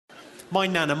My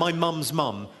nana, my mum's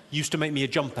mum, used to make me a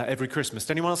jumper every Christmas.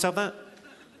 Did anyone else have that?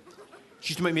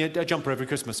 She used to make me a jumper every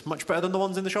Christmas. Much better than the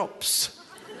ones in the shops.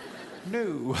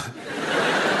 No.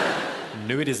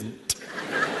 No, it isn't.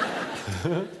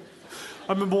 I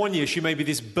remember one year she made me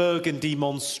this burgundy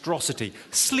monstrosity.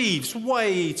 Sleeves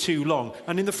way too long.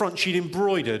 And in the front she'd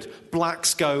embroidered,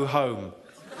 "Blacks go home."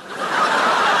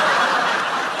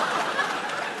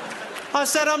 I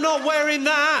said, "I'm not wearing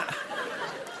that.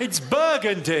 It's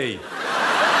burgundy."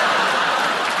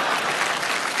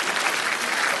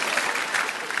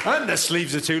 And the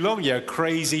sleeves are too long, you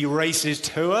crazy racist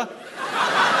hooer.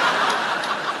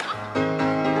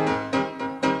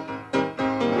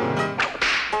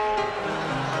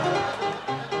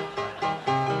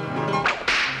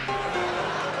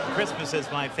 Christmas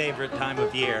is my favorite time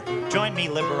of year. Join me,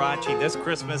 Liberace, this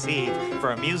Christmas Eve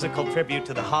for a musical tribute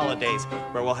to the holidays,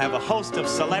 where we'll have a host of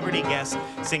celebrity guests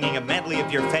singing a medley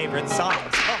of your favorite songs.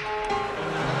 Oh.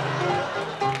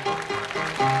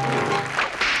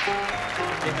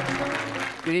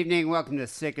 Good evening. Welcome to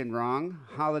Sick and Wrong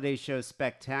Holiday Show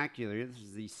Spectacular. This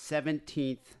is the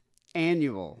 17th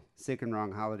annual Sick and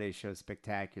Wrong Holiday Show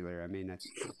Spectacular. I mean, I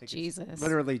think Jesus. It's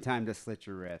literally time to slit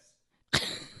your wrist.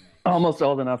 Almost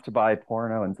old enough to buy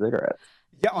porno and cigarettes.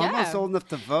 Yeah, almost old enough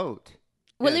to vote.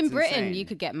 Well, Yeah, in it's Britain, insane. you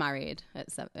could get married at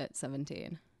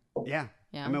 17. Yeah.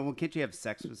 Yeah. I mean, well, can't you have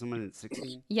sex with someone at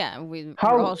 16? Yeah, we're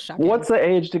all shocking. What's the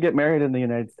age to get married in the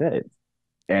United States?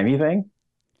 Anything?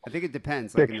 I think it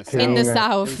depends. Like in the 16. South. In the In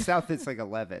South. the South, it's like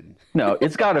 11. No,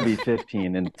 it's got to be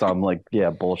 15 in some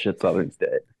bullshit southern state.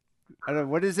 I don't know.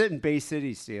 What is it in Bay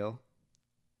City, Steel?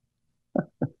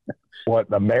 What,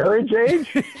 the marriage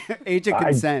age? Age of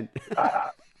consent.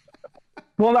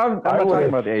 Well, I'm not talking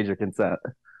about the age of consent.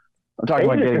 I'm talking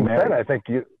about getting married. I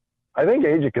think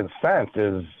age of consent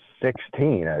is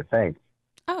 16. I think,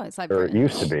 Oh, it's like or it Britain.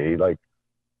 used to be. Like,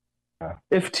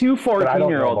 If two But I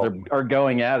don't know 14-year-olds about- are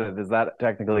going at it, is that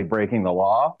technically breaking the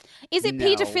law? Is it No.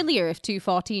 paedophilia if two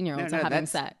 14-year-olds are having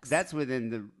that's, sex? That's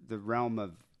within the realm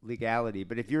of legality.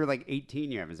 But if you're like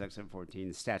 18, you're having sex at 14,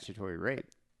 it's statutory rape.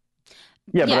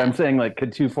 Yeah, but Yeah. I'm saying, like,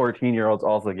 could two 14-year-olds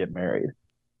also get married?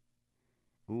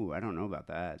 Ooh, I don't know about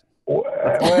that. well,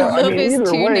 Love is either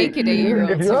two way, naked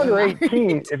 8-year-olds if you're who are under married.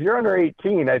 18, if you're under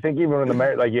 18, I think even in the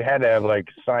marriage, like you had to have like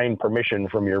signed permission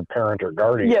from your parent or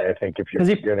guardian. Yeah, I think if you're 'cause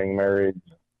you- getting married.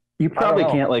 You probably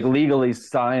know. can't, like, legally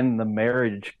sign the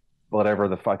marriage, whatever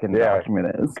the fucking Yeah. document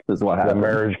is what The happens.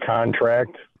 marriage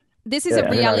contract. This is Yeah, a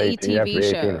if you're not reality 18, you have to TV be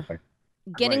 18, show. I think.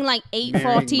 Getting What, like eight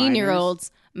marrying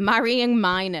 14-year-olds marrying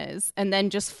minors and then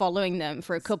just following them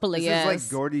for a couple of This years.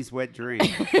 is like Gordy's wet dream.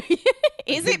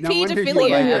 Is it No wonder you paedophilia? like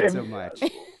Yeah. it so much.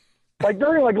 Like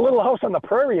during like Little House on the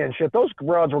Prairie and shit, those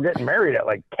broads were getting married at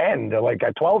like 10 to like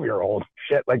a 12-year-old.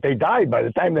 Shit, like they died by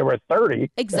the time they were 30.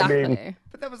 Exactly. I mean,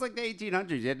 But that was like the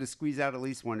 1800s. You had to squeeze out at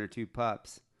least one or two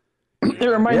pups. It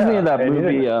reminds me of that and you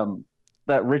movie, didn't-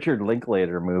 that Richard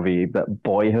Linklater movie, that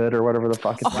Boyhood or whatever the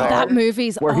fuck it's Oh, called. that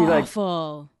movie's Where he, like-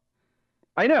 awful.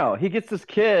 I know. He gets this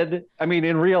kid, I mean,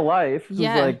 in real life, who's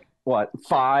Yeah. like, what,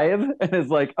 5? And is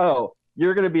like, oh,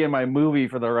 you're going to be in my movie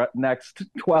for the next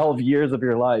 12 years of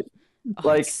your life. Oh,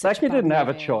 Like, it's such that kid bad didn't have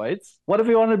a movie. choice. What if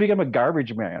he wanted to become a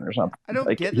garbage man or something? I don't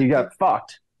like, get he it. got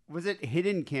fucked. Was it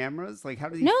hidden cameras? Like, how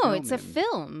did he No, film it's a him?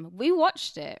 film. We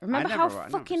watched it. Remember never- how I never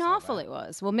fucking saw awful that. it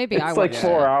was? Well, maybe I It's like watched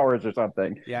 4 it. hours or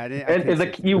something. Yeah, I didn't.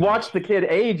 And you watch the kid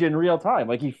age in real time.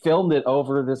 Like, he filmed it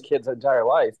over this kid's entire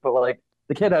life. But, like,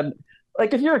 the kid had...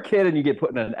 Like, if you're a kid and you get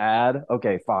put in an ad,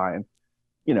 okay, fine.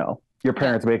 You know, your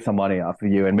parents make some money off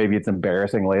of you, and maybe it's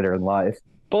embarrassing later in life.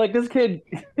 But, like, this kid,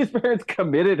 his parents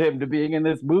committed him to being in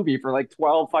this movie for, like,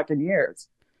 12 fucking years.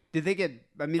 Did they get?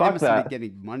 I mean, Fuck they must have that. been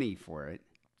getting money for it.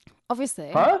 Obviously.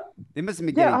 Huh? They must have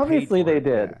been Yeah, getting paid obviously for they it.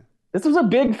 did. Yeah. This was a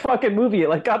big fucking movie. It,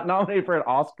 like, got nominated for an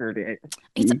Oscar.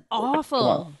 It's Come awful.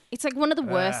 on. It's like one of the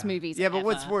worst movies Yeah, but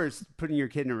what's ever. worse, putting your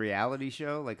kid in a reality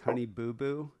show like Honey Boo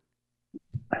Boo?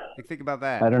 Like, think about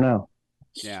that. I don't know.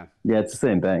 Yeah, Yeah, it's the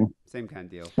same thing. same kind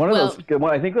of deal. One of Well- those.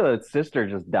 Well, I think the sister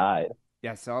just died.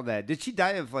 Yeah, I saw that. Did she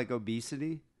die of like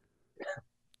obesity?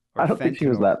 I don't think she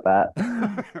was that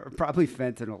fat. Or probably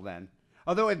fentanyl then.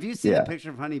 Although, if you see Yeah. the picture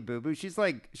of Honey Boo Boo, she's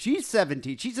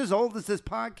 17. She's as old as this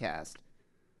podcast.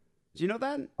 Do you know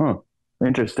that? Huh.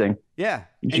 Interesting. Yeah.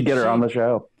 You should And get her she- on the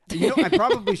show. You know, I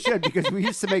probably should because we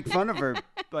used to make fun of her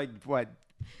like what,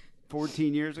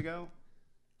 14 years ago?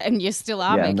 And you still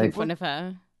are Yeah, making make- fun of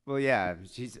her. Well, yeah.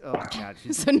 She's oh god.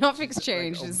 She's So nothing's like,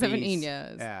 changed in obese. 17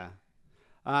 years. Yeah.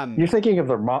 You're thinking of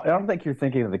the mom. I don't think you're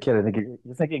thinking of the kid. I think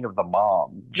you're thinking of the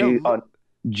mom. No,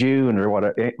 June or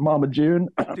whatever. Mama June.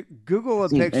 Google a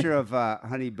Excuse me. picture of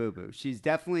Honey Boo Boo. She's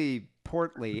definitely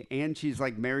portly, and she's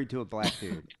like married to a black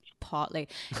dude. Hartley.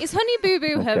 Is Honey Boo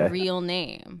Boo her Okay. real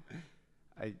name?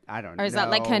 I don't know. Or is that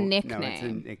like her No, it's a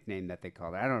nickname? nickname that they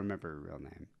call her. I don't remember her real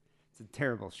name. It's a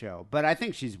terrible show, but I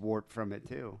think she's warped from it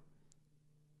too.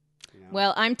 You know?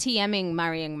 Well, I'm TMing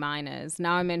marrying minors.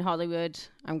 Now I'm in Hollywood.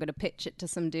 I'm going to pitch it to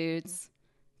some dudes.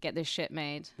 Get this shit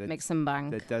made. Make some bank.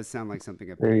 That does sound like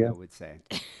something a There you Pingo go. would say.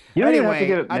 You don't even have to Anyway,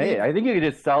 get it I made. didn't- I think you could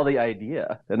just sell the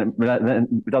idea, and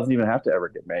it doesn't even have to ever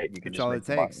get made. You can That's just all make it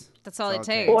the money. takes. That's all it That's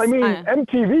all it takes. Well, I mean,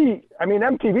 Uh,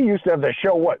 MTV used to have the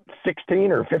show, what,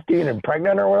 16 or 15 and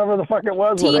pregnant or whatever the fuck it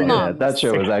was. where Teen they Mom. That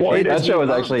show was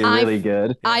actually I've- really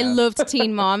good. I loved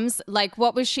Teen Moms. Like,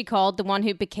 what was she called? The one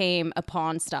who became a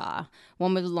porn star.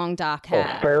 One with long dark Oh,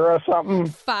 hair. Farrah something.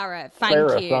 Farrah. Thank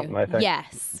Farrah you. something, I think.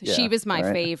 Yes. Yeah, She was my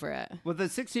right. favorite. Well, the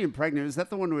 16 and pregnant, is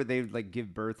that the one where they like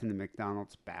give birth in a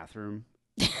McDonald's bathroom?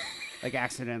 Like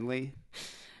accidentally?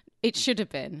 It should have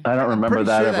been. I don't remember pretty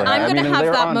that sure ever. that- I'm happened. gonna have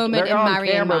they're that on- moment they're in on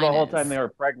Marrying camera the whole Minors. time they were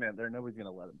pregnant. Nobody's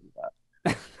gonna let them do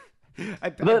that.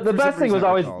 For The some best thing reason was I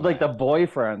always recall like that. the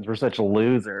boyfriends were such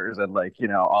losers and like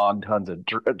on tons of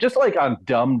just like on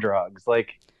dumb drugs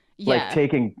like Yeah.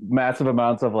 taking massive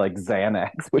amounts of like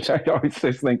Xanax, which I always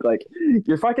just think like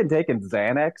you're fucking taking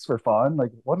Xanax for fun.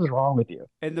 Like what is wrong with you?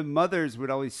 And the mothers would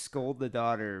always scold the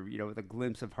daughter, with a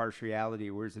glimpse of harsh reality,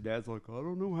 whereas the dad's like, I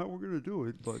don't know how we're going to do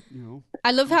it, but,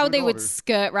 I love how my they would daughter.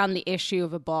 skirt around the issue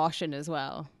of abortion as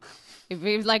well. If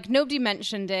it was like nobody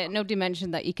mentioned it, nobody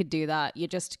mentioned that you could do that. You're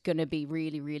just gonna be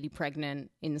really, really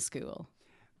pregnant in school.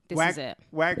 This is it.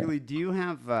 Wackerly, do you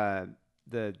have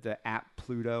the app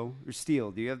Pluto? Or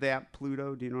Steele, do you have the app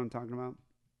Pluto? Do you know what I'm talking about?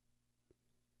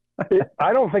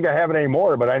 I don't think I have it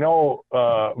anymore, but I know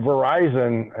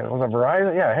Verizon. Was it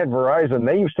Verizon? Yeah, I had Verizon.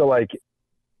 They used to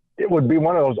it would be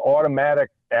one of those automatic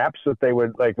apps that they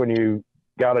would when you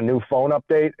got a new phone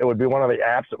update. It would be one of the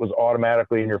apps that was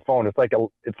automatically in your phone. It's like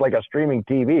a streaming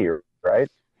TV, right?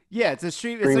 Yeah, it's a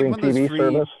stream. It's like Streaming one of those TV free.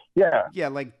 service. Yeah. Yeah,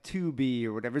 like Tubi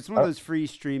or whatever. It's one of those free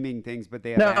streaming things, but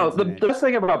they have No, ads the in it. best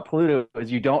thing about Pluto is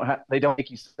they don't make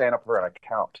you sign up for an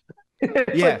account.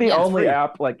 It's Yeah, like the yeah, it's only free.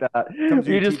 app like that. Comes with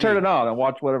You your just turn TV. it on and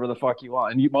watch whatever the fuck you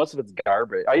want, and most of it's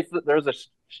garbage. There's a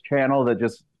channel that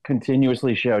just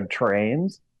continuously showed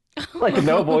trains, like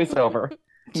no voiceover,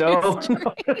 no Just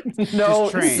trains. Some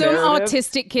narrative.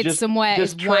 autistic kid Just- somewhere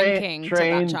is just train- wanking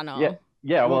train- to that channel.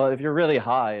 Yeah, well, if you're really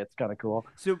high, it's kind of cool.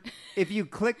 So if you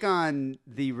click on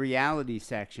the reality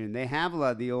section, they have a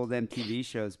lot of the old MTV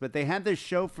shows, but they have this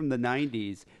show from the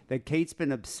 90s that Kate's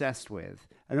been obsessed with.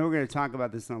 I know we're going to talk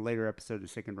about this in a later episode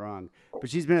of Sick and Wrong, but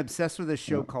she's been obsessed with a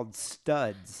show called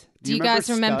Studs. Do you guys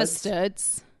remember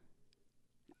Studs?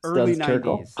 Early Studs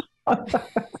Terkel?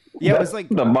 90s. Yeah, it was like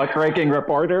The muckraking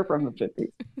reporter from the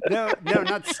 50s. no,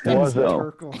 not Studs Was it?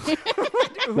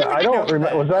 Terkel. I don't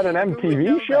remember. Was that an Who would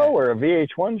know MTV show that? or a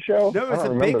VH1 show? No, it was I a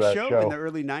don't big remember that show in the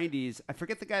early 90s. I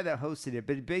forget the guy that hosted it,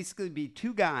 but it'd basically be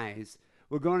two guys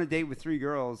would go on a date with three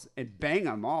girls and bang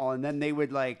them all. And then they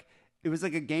would it was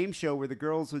like a game show where the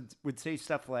girls would say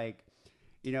stuff like,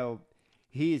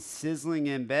 he is sizzling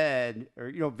in bed,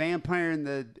 or vampire in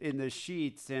the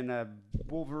sheets and a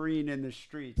Wolverine in the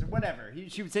streets, or whatever.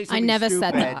 She would say something never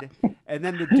stupid, said that. and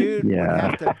then the dude would Yeah.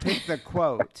 have to pick the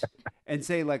quote and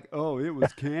say "Oh, it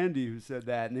was Candy who said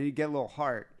that," and then he'd get a little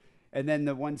heart, and then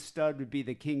the one stud would be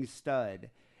the King Stud.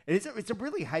 And it's a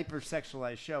really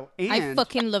hypersexualized show. And I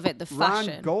fucking love it. The Ron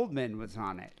fashion. Goldman was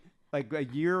on it, like a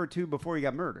year or two before he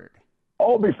got murdered.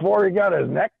 Oh, before he got his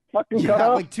neck fucking cut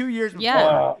off? like 2 years before.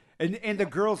 Yeah. And the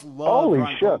girls love Holy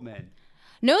Ron shit. Goldman.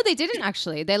 No, they didn't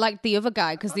actually. They liked the other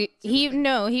guy because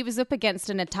he was up against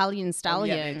an Italian Oh,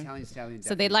 stallion. yeah, the Italian stallion.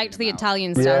 So they definitely liked beat the him out.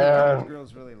 Italian Yeah. stallion. The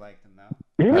girls really liked him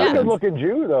though. He was Yeah. a good-looking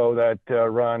Jew, though, that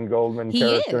Ron Goldman He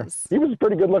character. is. He was a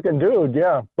pretty good-looking dude,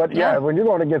 yeah. But, Yeah. when you're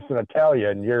going against an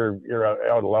Italian, you're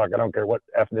out of luck. I don't care what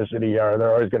ethnicity you are.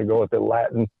 They're always going to go with the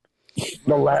Latin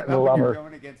How when you're lover.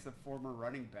 going against a former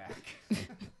running back.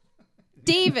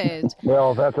 David,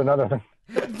 Well, that's another thing.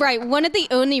 right? One of the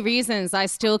only reasons I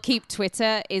still keep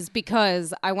Twitter is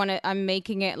because I'm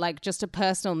making it like just a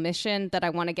personal mission that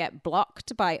I want to get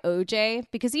blocked by OJ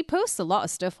because he posts a lot of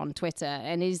stuff on Twitter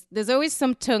and there's always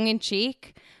some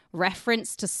tongue-in-cheek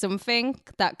reference to something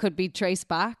that could be traced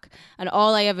back, and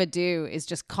all I ever do is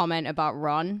just comment about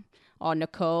Ron or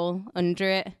Nicole under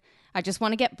it. I just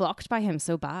want to get blocked by him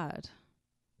so bad.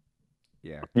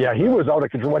 Yeah. Yeah, he was out of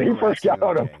control. When he first got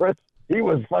out of Okay. prison, he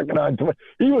was fucking on Twitter.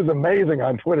 He was amazing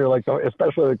on Twitter,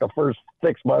 especially the first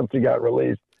 6 months he got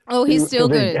released. Oh, he's still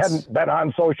He good. hadn't been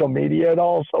on social media at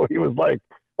all, so he was like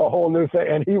a whole new thing.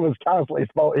 And he was constantly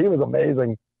he was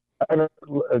amazing. I haven't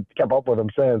kept up with him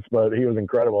since, but he was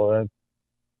incredible then.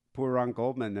 Poor Ron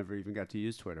Goldman never even got to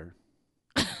use Twitter.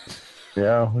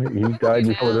 Yeah, he died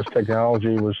before this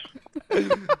technology was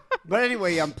But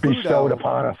anyway, on Pluto, bestowed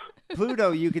upon us.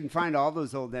 Pluto, you can find all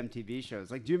those old MTV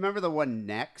shows. Like, do you remember the one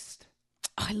Next?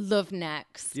 I love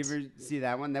Next. Do you ever see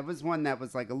that one? That was one that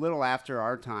was like a little after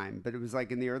our time, but it was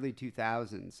like in the early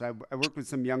 2000s. So I worked with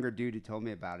some younger dude who told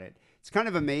me about it. It's kind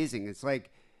of amazing. It's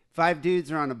like 5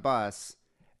 dudes are on a bus,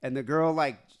 and the girl,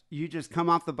 like, you just come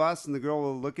off the bus, and the girl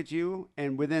will look at you,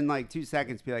 and within like 2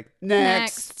 seconds be like,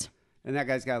 next. And that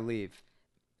guy's got to leave.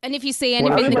 And if you say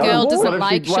anything the girl doesn't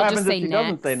like, she'll just say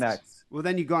doesn't say next. next? Well,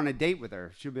 then you go on a date with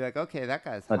her. She'll be like, okay, that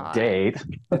guy's hot. A date.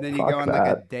 And then you Fuck go on like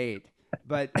a that. date.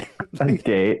 But A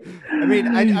date. I mean,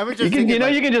 I was just thinking,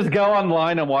 like, you can just go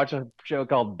online and watch a show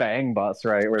called Bang Bus,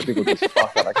 right? Where people just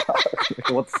fuck on a car.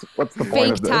 What's the point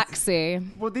Fake of this? taxi.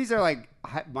 well, these are like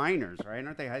minors, right?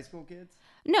 Aren't they high school kids?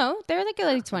 No, they're like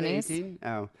early Are they 20s. 18?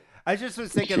 Oh, I just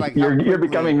was thinking like You're how quickly-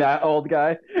 becoming that old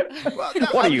guy. Well, no,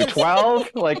 What are I'm you, just- 12?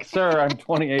 Like, sir, I'm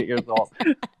 28 years old.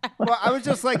 Well, I was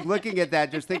just like looking at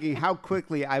that, just thinking how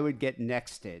quickly I would get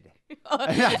nexted.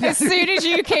 As soon as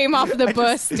you came off the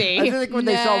bus, Steve. I just think when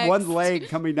they saw one Next. leg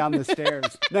coming down the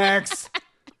stairs, next.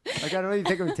 Like, I don't even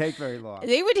think it would take very long.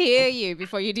 They would hear you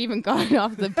before you'd even gotten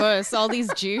off the bus. All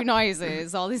these Jew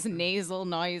noises, all these nasal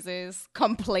noises,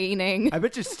 complaining. I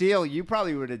bet you, Steele, you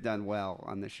probably would have done well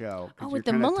on the show. 'Cause Oh, you're with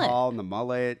the kinda mullet. tall and the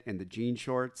mullet and the jean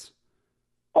shorts.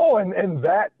 Oh, and in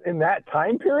that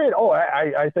time period,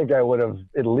 I think I would have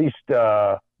at least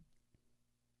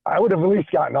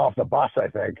gotten off the bus. I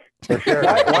think for sure.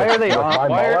 Why are they With my on?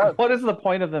 mullet. What is the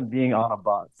point of them being on a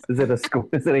bus? Is it a school?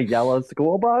 Is it a yellow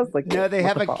school bus? Like, No, they what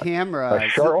have the a fuck? camera. A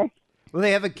short one? Well,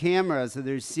 they have a camera, so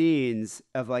there's scenes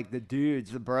of like the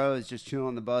dudes, the bros, just chilling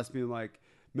on the bus, being like,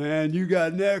 "Man, you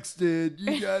got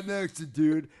nexted,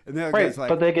 dude." And the other Right, guy's like,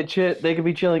 but they could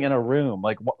be chilling in a room.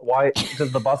 Like, why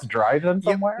does the bus drive them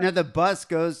Yeah, somewhere? no, the bus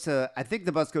goes to. I think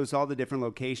the bus goes to all the different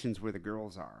locations where the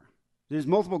girls are. There's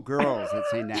multiple girls that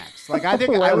say next. Like, I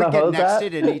think Where I the would get hose at?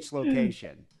 nexted in each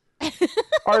location.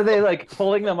 Are they like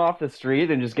pulling them off the street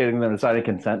and just getting them to sign a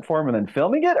consent form and then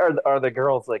filming it, or are the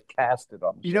girls like casted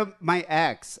on? You know, my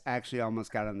ex actually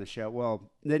almost got on the show.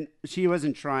 Well, then she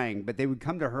wasn't trying, but they would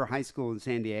come to her high school in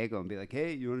San Diego and be like,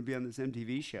 "Hey, you want to be on this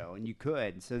MTV show?" And you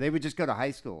could. So they would just go to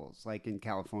high schools, like in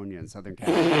California and Southern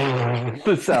California.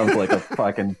 This sounds like a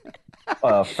fucking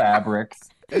fabrics.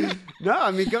 No,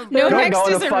 I mean, go. No, go- Next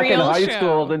Going is to a fucking real high show.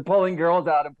 schools and pulling girls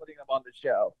out and putting them on the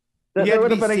show. You had That to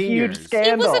would have be been a huge seniors.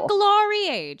 It was scandal. a glory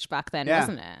age back then, Yeah.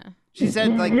 wasn't it? She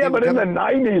said, like, Yeah, they but would in the come-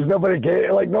 '90s,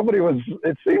 nobody was.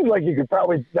 It seems like you could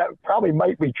probably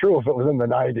might be true if it was in the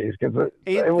 '90s because it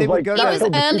They was would like go not to- until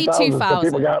It was the early 2000s that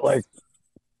people got 2000s. like.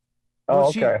 Well, Oh,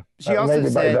 okay. she also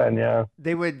maybe by said- then, yeah.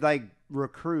 they would like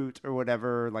recruit or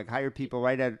whatever, like hire people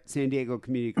right at San Diego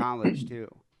Community College too.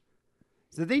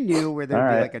 So they knew where there'd All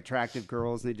be right. like attractive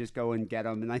girls, and they just go and get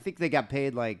them. And I think they got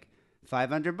paid like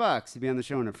 $500 to be on the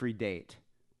show on a free date.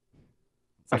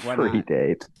 It's A like, why free not?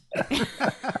 date.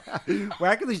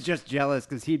 Wackerly's just jealous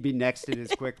because he'd be nexted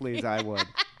as quickly as I would.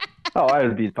 Oh, I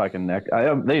would be fucking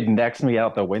they'd next me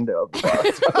out the window of the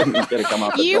bus. I wouldn't get to come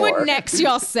out the You door. would next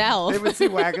yourself. They would see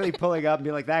Wackerly pulling up and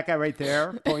be like, "That guy right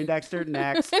there, Poindexter,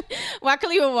 next."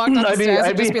 Wackerly would walk down the stairs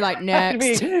and just be like, next.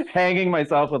 I'd be hanging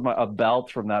myself with a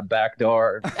belt from that back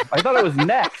door. I thought it was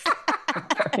next.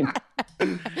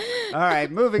 All right,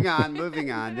 moving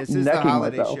on. This is the Necking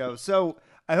holiday myself. show. So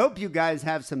I hope you guys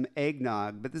have some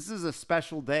eggnog, but this is a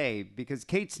special day because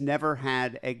Kate's never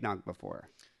had eggnog before.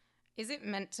 Is it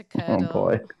meant to curdle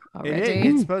boy. already?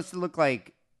 It's supposed to look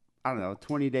like, I don't know,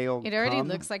 20-day-old It already cum.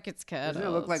 looks like it's curdled. Doesn't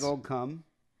it look like old cum?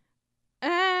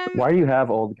 Why do you have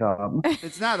old cum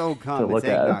It's not old to cum, it's look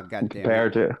at eggnog, goddammit.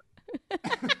 compared to?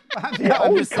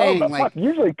 I'm just saying, like,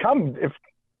 usually come if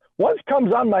once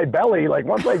comes on my belly, like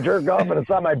once I jerk off and it's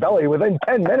on my belly, within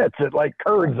 10 minutes it like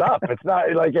curds up. It's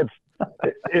not like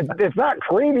it's not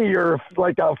creamy or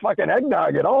like a fucking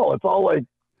eggnog at all. It's all like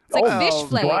It's like Oh, fish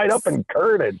flakes. dried up and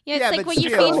curded. Yeah, it's Yeah, like but when you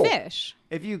still- feed fish.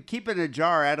 if you keep it in a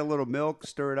jar, add a little milk,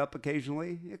 stir it up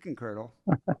occasionally, it can curdle.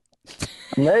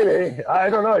 Maybe. I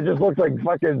don't know. It just looks like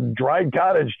fucking dried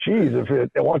cottage cheese if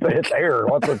it once it hits air.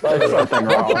 Once it's out of Something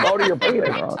wrong. out of your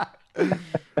penis.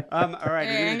 All right,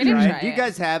 Hey, are I'm you gonna gonna try try it? Do you it.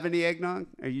 guys have any eggnog?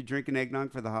 Are you drinking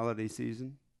eggnog for the holiday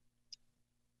season?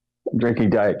 Drinking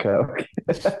Diet Coke.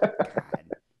 God.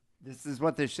 This is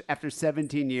what this after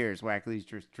 17 years, Wackley's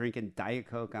just drinking Diet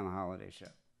Coke on the holiday show.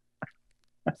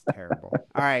 It's terrible.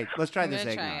 All right, let's try I'm this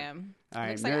gonna eggnog. try 'em. All right,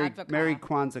 Looks like Merry, Advocaat. Merry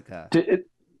Kwanzaa.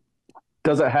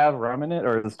 Does it have rum in it,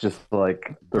 or is it just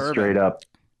like the Bourbon. straight up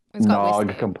It's got nog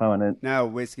whiskey. component? No,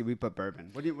 whiskey, we put bourbon.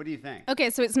 What do you think? Okay,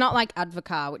 so it's not like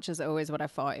Advocaat, which is always what I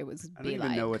thought it was. I don't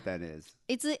even know what that is.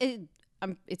 It's a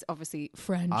it's obviously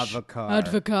French. Avocat.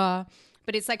 Avocat.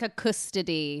 But it's like a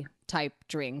custody type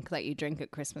drink that you drink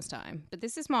at Christmas time. But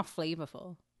this is more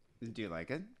flavorful. Do you like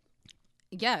it?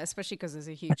 Yeah, especially because there's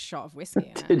a huge shot of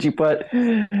whiskey in it. Did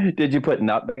you put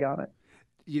nutmeg on it?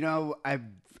 You know, I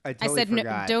I totally said, no,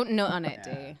 forgot. don't nut on it,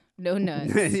 D. No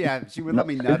nuts. Yeah, she would let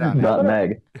me nut on it.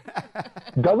 Nutmeg.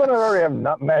 Doesn't it already have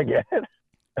nutmeg in it?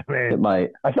 I mean, It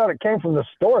might. I thought it came from the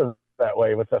store that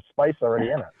way with the spice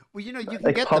already in it. Well, you know, you can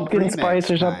Like get pumpkin the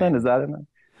spice or something? kind. Is that in it?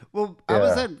 Well, I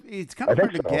was Yeah. at, it's kind I of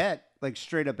hard think to so. get like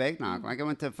straight up eggnog. Like I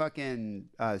went to fucking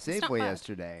not Safeway bad.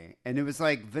 yesterday, and it was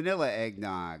like vanilla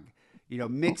eggnog, you know,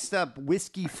 mixed up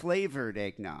whiskey flavored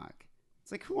eggnog.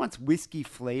 It's like, who wants whiskey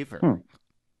flavor?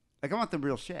 Like I want the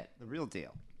real shit, the real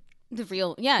deal. The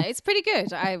real, yeah, it's pretty good.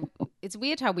 It's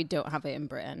weird how we don't have it in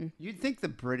Britain. You'd think the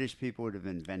British people would have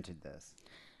invented this.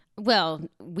 Well,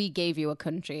 we gave you a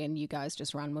country and you guys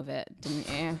just ran with it, didn't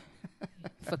you?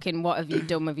 Fucking, what have you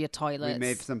done with your toilets? We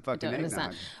made some I fucking don't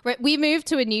understand. eggnog. Right, we moved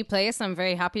to a new place. I'm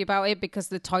very happy about it because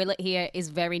the toilet here is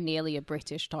very nearly a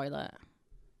British toilet.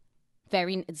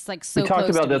 It's like so We talked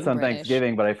close about to this being on British.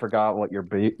 Thanksgiving, but I forgot what your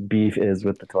beef is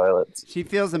with the toilets. She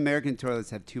feels American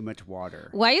toilets have too much water.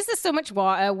 Why is there so much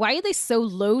water? Why are they so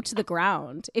low to the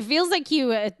ground? It feels like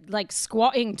you are like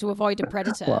squatting to avoid a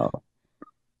predator. Wow.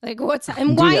 Like what's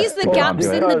and why is the Well, gaps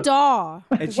I'm in doing the door?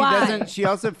 And she Why? doesn't. She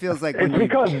also feels like when It's you,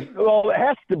 because, well, it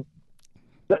has to.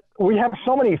 We have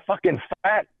so many fucking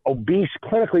fat, obese,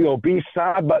 clinically obese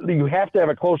sod, but you have to have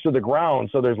it close to the ground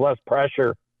so there's less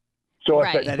pressure. So if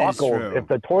Right. it That is buckles, true. if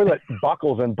the toilet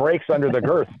buckles and breaks under the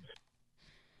girth,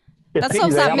 That they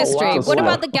solves that have a mystery. lot of What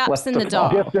about the left gaps in the to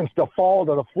door? distance to fall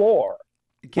to the floor.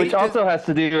 Kate Which does- also has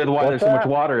to do with why What's there's so much that?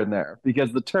 water in there.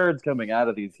 Because the turds coming out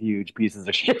of these huge pieces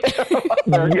of shit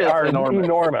They are just are enormous.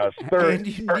 enormous. They're, and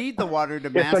you need the water to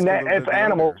it's mask a little bit it's of the odor.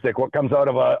 animalistic what comes out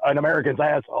of an American's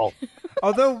asshole.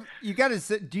 Although you got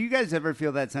to, do you guys ever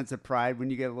feel that sense of pride when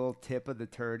you get a little tip of the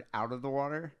turd out of the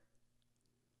water?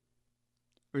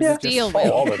 Or is Yeah. it just- Deal Oh,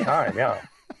 with all the time, yeah.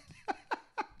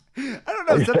 I don't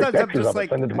I know. just take Sometimes I'm pictures just of it, like,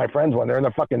 send it to my friends when they're in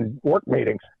the fucking work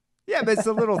meetings. yeah, but it's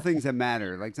the little things that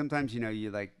matter. Like sometimes, you know, you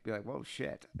like be like, whoa,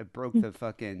 shit, I broke the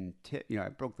fucking tip. You know, I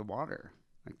broke the water,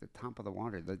 like the top of the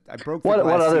water. I broke. The What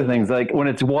glass other ceiling. things? Like when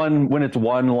it's one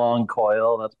long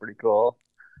coil, that's pretty cool.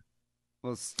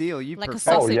 Well, Steele, you Like a perfect-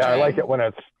 Oh sausage yeah, I like ring. it when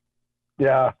it's.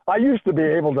 Yeah, I used to be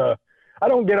able to. I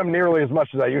don't get them nearly as much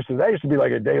as I used to. That used to be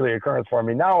like a daily occurrence for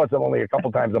me. Now it's only a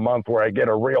couple times a month where I get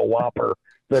a real whopper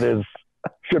that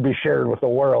should be shared with the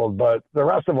world. But the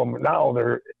rest of them now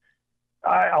they're.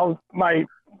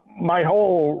 My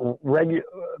whole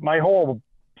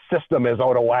system is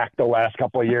out of whack the last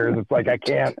couple of years. It's like I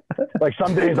can't. Like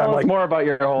some days Tell I'm us like more about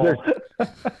your whole.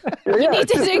 You need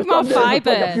to take more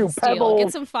fiber, Like a few Steele. pebbles,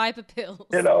 Get some fiber pills.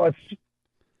 you know, it's.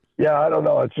 Yeah, I don't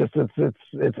know. It's just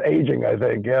it's aging. I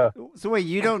think. Yeah. So wait,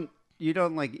 you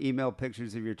don't like email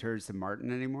pictures of your turds to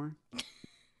Martin anymore?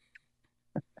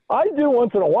 I do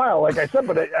once in a while, like I said,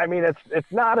 but I mean,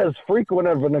 it's not as frequent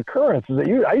of an occurrence as it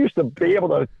used. I used to be able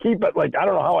to keep it. Like I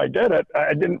don't know how I did it.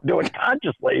 I didn't do it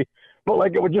consciously, but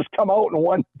like it would just come out in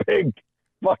one big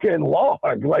fucking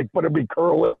log, like but it'd be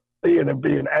curly and it'd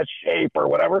be an S shape or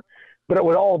whatever, but it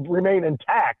would all remain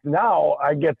intact. Now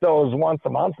I get those once a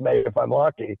month, maybe if I'm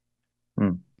lucky.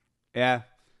 Yeah.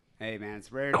 Hey man,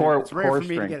 it's rare. Core- It's rare core for me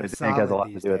to strength, get a I think, has a solid lot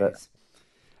to these do with it. days.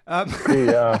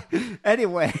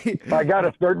 Anyway, I got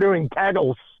to start doing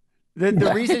taggles.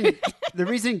 the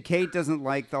reason Kate doesn't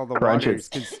like all the water is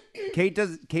Crunches.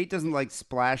 because Kate doesn't like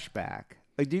splashback.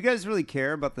 Like, do you guys really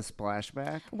care about the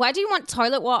splashback? Why do you want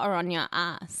toilet water on your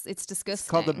ass? It's disgusting. It's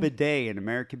called a bidet, an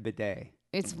American bidet.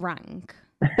 It's rank.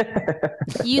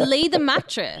 You lay the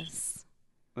mattress.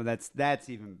 Well, that's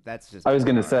just. I was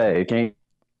gonna bizarre. say, can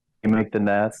you make the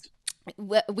nest?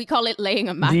 We call it laying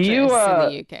a Do mattress you? in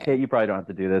the UK. Kate, you probably don't have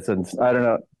to do this, and I don't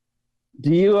know.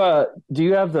 Do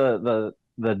you have the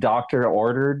doctor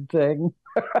ordered thing?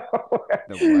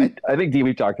 The what? I think D,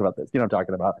 we've talked about this. You know what I'm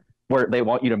talking about, where they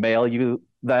want you to mail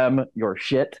them your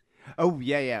shit. Oh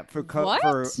yeah. For What?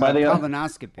 By the-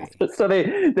 colonoscopy. So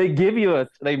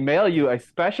they mail you a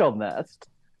special nest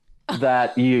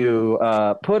that you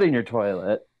put in your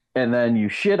toilet and then you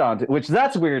shit onto, which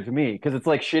that's weird to me because it's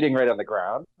like shitting right on the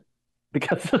ground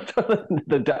because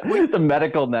the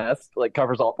medical nest like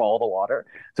covers up all the water,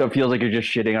 so it feels like you're just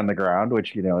shitting on the ground,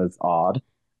 which is odd.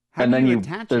 How And do then you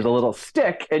attach there's it? a little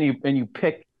stick and you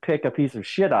pick a piece of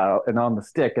shit out and on the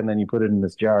stick and then you put it in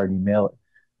this jar and you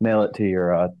mail it to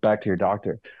your back to your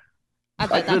doctor. I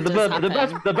bet that does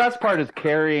happen. The best part is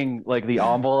carrying like the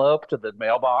envelope to the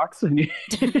mailbox and you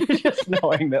just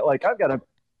knowing that like I've got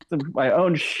my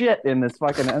own shit in this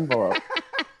fucking envelope.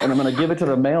 and I'm going to give it to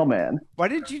the mailman. Why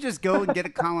didn't you just go and get a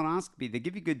colonoscopy? They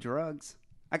give you good drugs.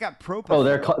 I got propofol. Oh,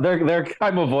 they're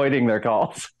I'm avoiding their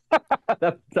calls.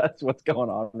 That's what's going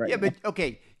on right now. Yeah, but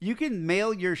okay, you can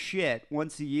mail your shit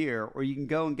once a year, or you can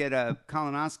go and get a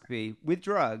colonoscopy with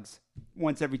drugs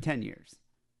once every 10 years.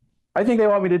 I think they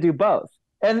want me to do both.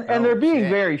 And they're being shit.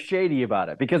 very shady about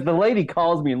it because the lady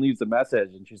calls me and leaves a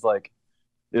message and she's like,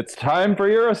 "It's time for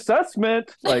your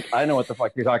assessment." Like, I know what the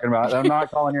fuck you're talking about. I'm not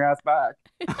calling your ass back.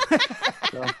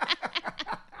 So.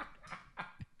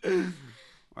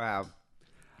 Wow.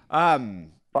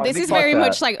 This is Fuck very that.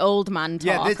 much like old man talk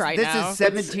Yeah, this now. is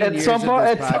 17 At years some of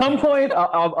point, this at some podcast. point,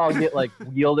 I'll get like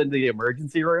wheeled into the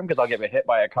emergency room because I'll get hit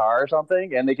by a car or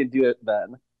something, and they can do it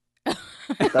then.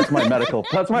 That's my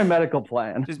medical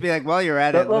plan. Just be like, while you're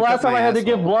at The it, look last up time my I had to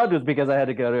give asshole. blood was because I had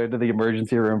to go to the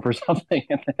emergency room for something,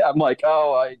 and I'm like,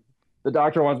 the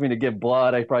doctor wants me to give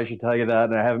blood. I probably should tell you that,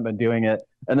 and I haven't been doing it.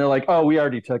 And they're like, "Oh, we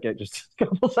already took it just a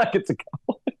couple seconds ago."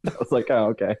 I was like, "Oh,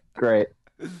 okay, great."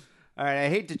 All right, I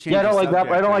hate to change. Yeah, I don't the like that.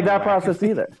 subject I don't like that anyway. process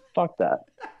either. Fuck that.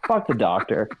 Fuck the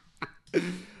doctor.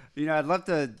 You know, I'd love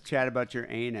to chat about your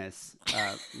anus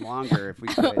longer if we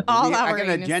could. All I our got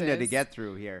an agenda to anuses. get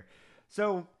through here.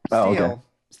 So, Oh, okay.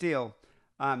 Steele,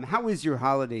 how is your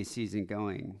holiday season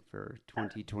going for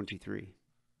 2023?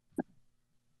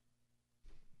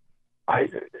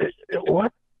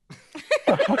 What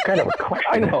the fuck kind of a question?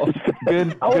 I know.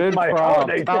 Good How was good my prompt.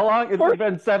 holiday? How long? It's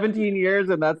been 17 years,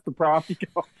 and that's the prompt you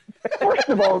go. First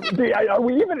of all, are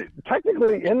we even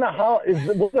technically in the holiday?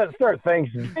 Will that start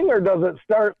Thanksgiving or does it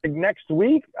start like next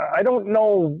week? I don't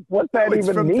know what that It's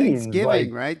even from means. Thanksgiving,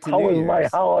 Like, right? To how New is my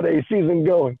Year's. holiday season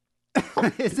going?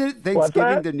 Is it What's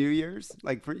Thanksgiving that? to New Year's?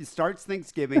 Like, it starts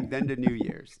Thanksgiving, then to New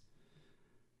Year's.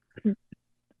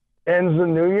 Ends the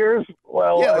New Year's?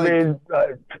 Well, Yeah,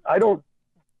 I don't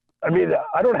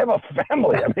have a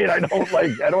family. I mean, I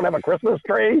don't have a Christmas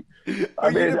tree. Oh,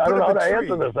 you didn't I put don't know up how a to tree.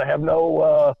 answer this. I have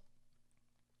no,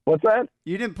 what's that?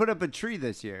 You didn't put up a tree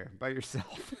this year by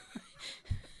yourself.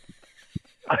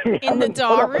 I In the haven't put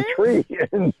dark up a tree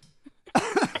in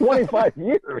 25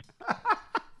 years.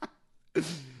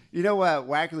 You know what?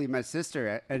 Wackerly, my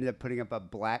sister, ended up putting up a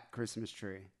black Christmas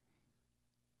tree.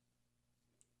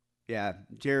 Yeah,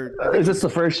 Jared. I think Is this the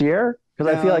first year?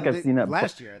 Because I feel like I've seen that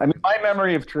last year. I mean, my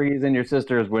memory of trees and your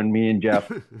sister is when me and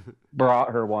Jeff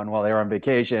brought her one while they were on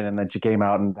vacation, and then she came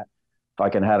out and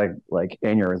fucking had a like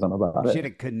aneurysm about She it. had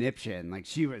a conniption. Like,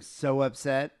 she was so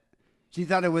upset. She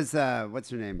thought it was what's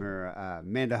her name? Her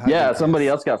Amanda Huggins. Yeah, somebody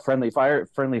else got friendly fired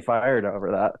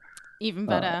over that. Even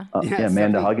better. Yeah,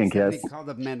 Amanda Stephanie Hugginkiss. called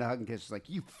up Amanda Hugginkiss. She's like,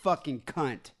 "You fucking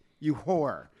cunt, you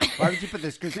whore! Why would you put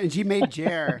this Christmas?" And she made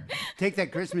Jer take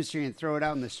that Christmas tree and throw it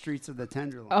out in the streets of the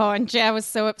Tenderloin. Oh, and Jer was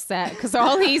so upset because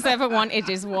all he's ever wanted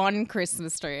is one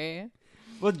Christmas tree.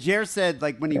 Well, Jer said,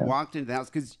 like, when he walked into the house,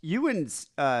 because you and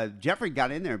Jeffrey got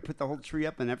in there and put the whole tree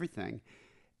up and everything.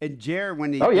 And Jer,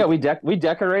 when he... Oh yeah, we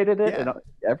decorated it Yeah. and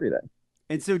everything.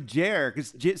 And so Jer,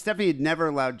 because Stephanie had never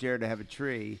allowed Jer to have a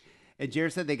tree. And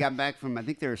Jer said they got back from, I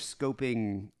think they were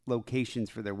scoping locations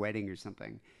for their wedding or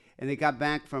something. And they got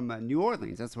back from New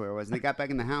Orleans. That's where it was. And they got back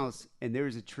in the house, and there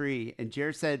was a tree. And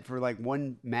Jer said for, like,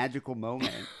 one magical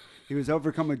moment, he was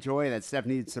overcome with joy that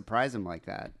Stephanie would surprise him like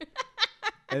that.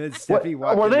 And then Stephanie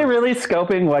walked Were in they there- really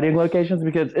scoping wedding locations?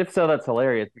 Because if so, that's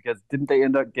hilarious. Because didn't they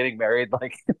end up getting married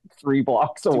like 3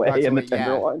 blocks away blocks in the away, yeah.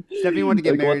 Tenderloin? Stephanie wanted to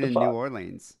get Like, what married the in fuck? New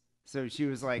Orleans. So she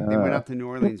was like, they went up to New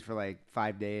Orleans for like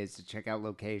 5 days to check out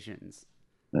locations.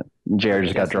 Jared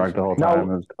just got drunk the whole No.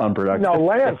 time. It was unproductive. Now,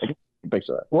 Lance,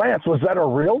 Picture that. Lance, was that a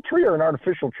real tree or an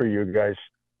artificial tree you guys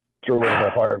threw in the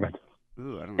apartment?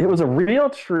 Ooh, I don't know. It was a real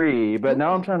tree, but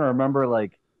now I'm trying to remember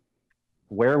like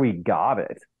where we got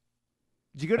it.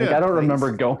 Did you go to Like, a I don't place?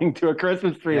 remember going to a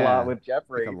Christmas tree Yeah, lot with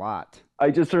Jeffrey. Like a lot.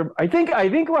 I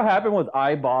think what happened was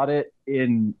I bought it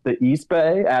in the East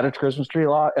Bay at a Christmas tree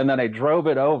lot, and then I drove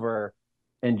it over,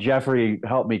 and Jeffrey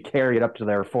helped me carry it up to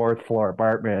their 4th floor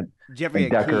apartment. Jeffrey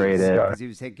And had decorated. because he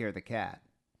was taking care of the cat.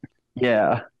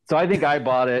 Yeah. So I think I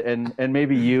bought it, and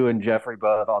maybe you and Jeffrey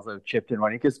both also chipped in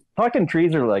money because fucking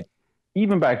trees are like,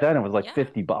 even back then it was like Yeah.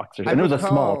 $50 or something. I And it was a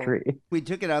small recall tree. We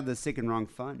took it out of the Sick and Wrong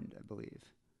Fund, I believe.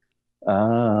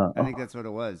 Oh. I think that's what it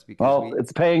was. Because Well,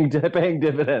 it's paying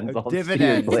dividends. All these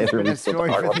dividends. years later, And we a still story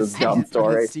talk for about the, this dumb for the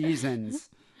story. seasons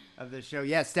of the show.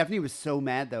 Yeah, Stephanie was so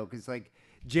mad though, because like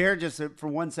Jared just for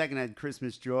 1 second had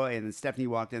Christmas joy, and then Stephanie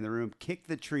walked in the room, kicked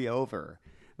the tree over,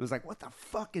 and was like, "What the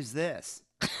fuck is this?"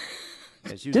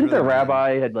 Yeah, she was Didn't the really mad.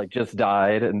 rabbi had like just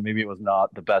died, and maybe it was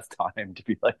not the best time to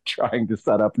be like trying to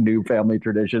set up new family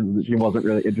traditions that she wasn't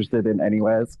really interested in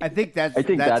anyways. I think that's I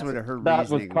think that's what her that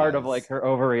was reasoning part of like her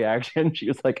overreaction. She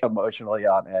was like emotionally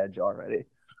on edge already.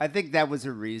 I think that was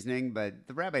her reasoning, but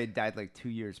the rabbi had died like 2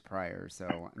 years prior. So,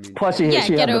 I mean, Plus, she Yeah, had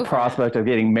get the over prospect of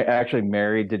getting actually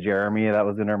married to Jeremy. That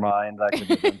was in her mind. That could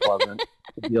have been pleasant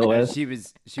to deal with. she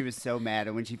was so mad,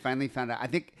 and when she finally found out, I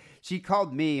think she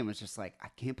called me and was just like, "I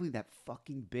can't believe that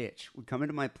fucking bitch would come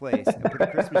into my place and put a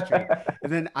Christmas tree."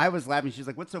 And then I was laughing. She was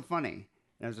like, "What's so funny?"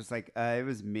 And I was just like, "It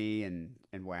was me and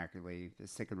Wackerly, the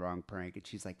sick and wrong prank." And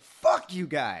she's like, "Fuck you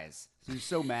guys!" She was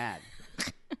so mad.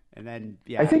 And then,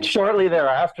 yeah, I think shortly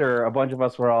thereafter, a bunch of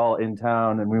us were all in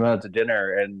town, and we went out to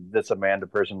dinner, and this Amanda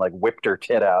person like whipped her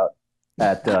tit out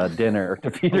at dinner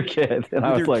to feed her kid, and I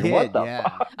was your like, kid, "What the yeah.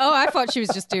 fuck?" Oh, I thought she was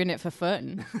just doing it for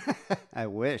fun. I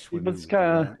wish. It women was would do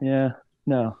kind that. of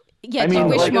no. Yeah, I do mean, you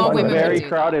wish like, more it's women a very would do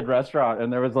crowded restaurant,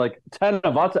 and there was like 10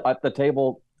 of us at the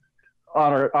table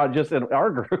just in our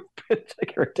group. It's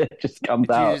like her tit just comes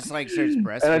She out, just like starts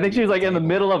breastfeeding. and I think she was at like in the table.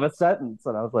 middle of a sentence,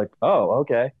 and I was like, "Oh,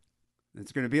 okay."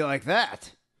 It's gonna be like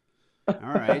that. All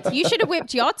right. that. You should have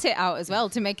whipped your tit out as well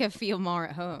to make her feel more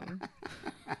at home.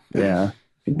 Yeah.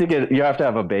 You have to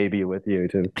have a baby with you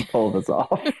to pull this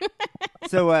off.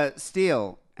 So,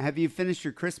 Steele, have you finished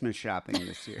your Christmas shopping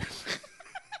this year?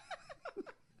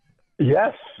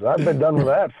 Yes, I've been done with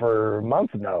that for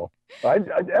months now.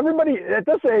 Everybody at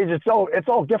this age, it's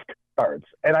all gift cards,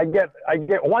 and I get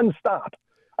one stop.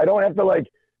 I don't have to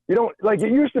you don't like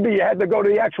it used to be. You had to go to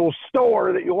the actual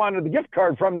store that you wanted the gift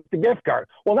card from. The gift card.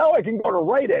 Well, now I can go to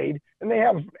Rite Aid, and they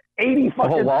have 80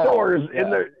 fucking stores in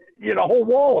the whole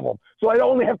wall of them. So I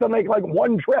only have to make like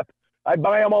one trip. I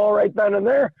buy them all right then and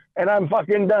there, and I'm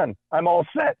fucking done. I'm all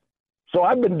set. So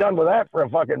I've been done with that for a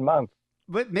fucking month.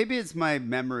 But maybe it's my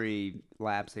memory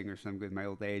lapsing or something with my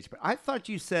old age. But I thought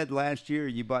you said last year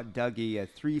you bought Dougie a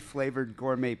 3-flavored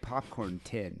gourmet popcorn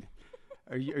tin.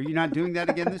 Are you not doing that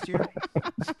again this year?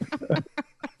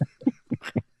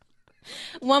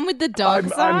 One with the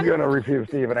dogs I'm on? gonna refuse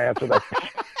to even answer that.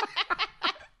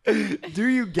 Do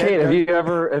you get? Kate,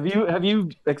 have you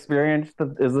experienced?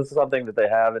 Is this something that they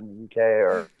have in the UK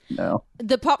or no?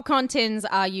 The popcorn tins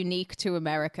are unique to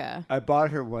America. I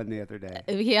bought her one the other day.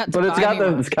 He had to But buy me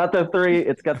one. it's got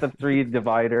the three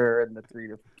divider and the three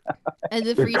And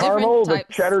the The three caramel, different the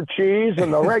types. cheddar cheese,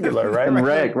 and the regular,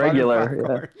 right?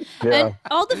 regular. Yeah. And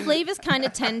all the flavors kind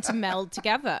of tend to meld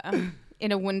together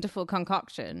in a wonderful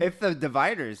concoction. If the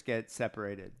dividers get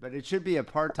separated, but it should be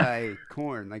apartheid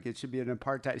corn, like it should be an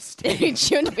apartheid state. It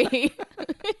should be.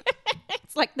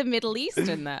 It's like the Middle East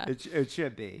in there. It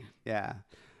should be, yeah.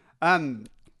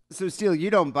 So, Steele, you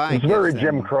don't buy It's gifts. very then.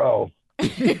 Jim Crow.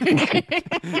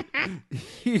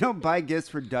 You don't buy gifts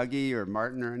for Dougie or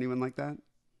Martin or anyone like that?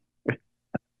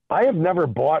 I have never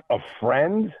bought a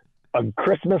friend a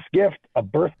Christmas gift, a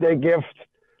birthday gift,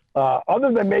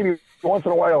 other than maybe once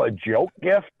in a while a joke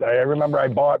gift. I remember I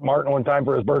bought Martin one time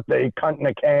for his birthday, Cunt in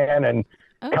a Can and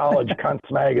College Cunts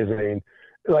magazine.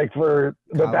 But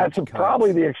that's College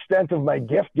probably Cunts. the extent of my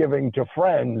gift giving to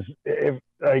friends.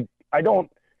 I don't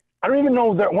even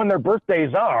know that when their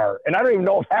birthdays are, and I don't even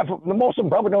know if most of them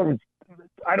probably don't even.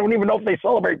 I don't even know if they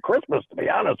celebrate Christmas, to be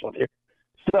honest with you.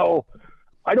 So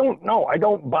I don't know. I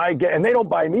don't buy and they don't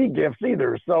buy me gifts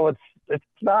either. So it's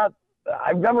not.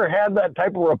 I've never had that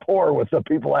type of rapport with the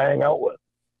people I hang out with.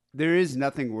 There is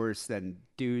nothing worse than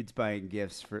dudes buying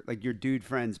gifts for, like, your dude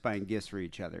friends buying gifts for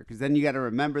each other, because then you got to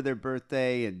remember their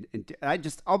birthday, and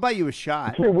I'll buy you a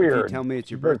shot. It's weird. If you tell me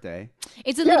it's your birthday.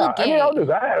 It's a little Yeah, I gay. mean, I'll do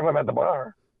that if I'm at the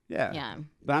bar. Yeah. Yeah.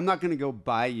 But I'm not going to go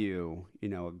buy you, a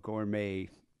gourmet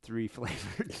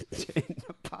 3-flavored tin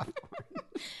of popcorn.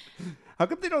 How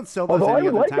come they don't sell those Although I any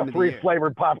would other like time a of the year?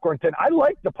 3-flavored popcorn tin. I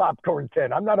like the popcorn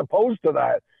tin. I'm not opposed to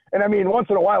that. And I mean, once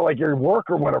in a while, like your work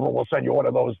or whatever will send you one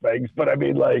of those things. But I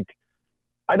mean, like,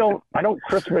 I don't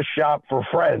Christmas shop for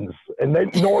friends, and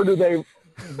nor do they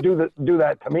do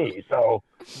that to me. So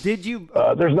Did you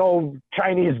there's no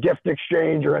Chinese gift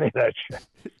exchange or any of that shit.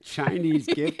 Chinese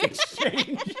gift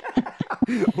exchange?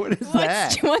 What is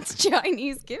that? What's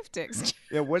Chinese gift exchange?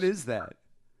 Yeah, what is that?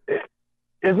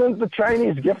 Isn't the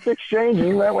Chinese gift exchange?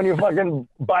 Isn't that when you fucking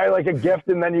buy like a gift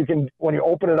and then when you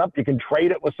open it up, you can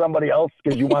trade it with somebody else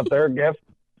because you want their gift?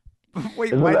 Wait,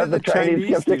 Isn't why that did the the Chinese Chinese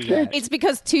gift do exchange? that? It's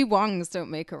because two wongs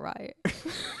don't make a right.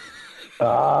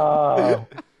 Ah,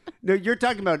 No, you're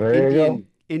talking about There you go.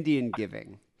 Indian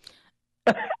giving.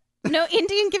 No,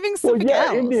 Indian giving well, something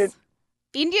yeah, else.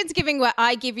 Indian's giving where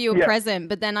I give you a Yeah. present,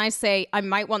 but then I say I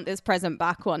might want this present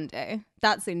back one day.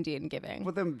 That's Indian giving.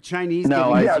 Well, the Chinese No,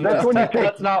 giving. Yeah, is that's just- when you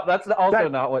take. that's also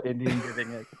not what Indian giving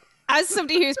is. As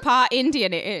somebody who's part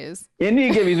Indian, it is.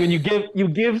 Indian giving is when you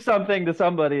give something to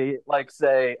somebody, like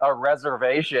say a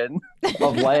reservation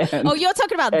of land. Oh, you're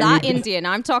talking about And that you just- Indian.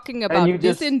 I'm talking and about you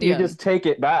this just Indian. you just take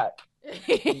it back.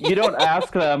 You don't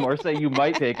ask them or say you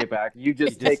might take it back. You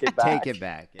just take it back. Take it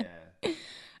back.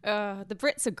 Yeah. The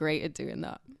Brits are great at doing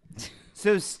that.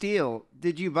 So, Steele,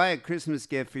 did you buy a Christmas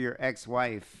gift for your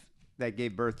ex-wife that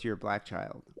gave birth to your black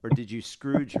child, or did you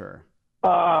Scrooge her?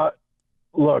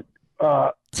 Look,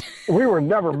 we were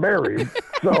never married,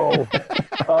 so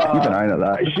Even I know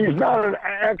that. she's not an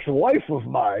ex-wife of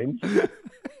mine.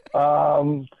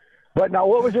 But now,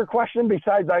 what was your question?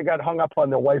 Besides, I got hung up on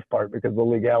the wife part because the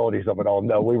legalities of it all.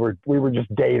 No, we were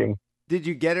just dating. Did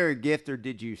you get her a gift, or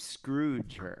did you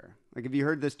Scrooge her? Like, have you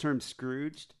heard this term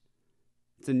Scrooged?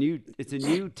 It's a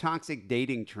new toxic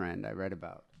dating trend I read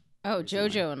about. Oh,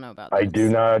 Jojo will know about this. I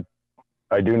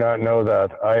do not know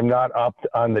that. I'm not up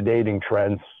on the dating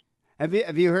trends. Have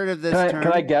you heard of this term?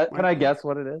 Can I guess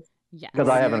what it is? Yeah. Because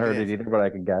Well, I yeah, haven't I heard guess. it either, but I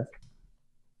can guess.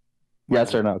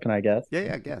 Yes or no? Can I guess?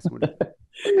 Yeah, I guess.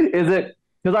 Is it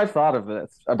because I've thought of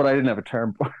this, but I didn't have a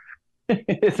term for it.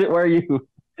 Is it where you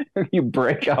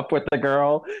break up with the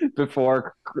girl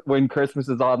before when Christmas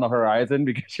is on the horizon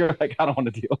because you're like, I don't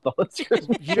want to deal with all this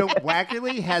Christmas. You know,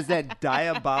 Wackerly has that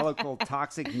diabolical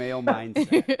toxic male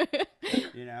mindset.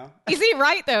 You know, Is he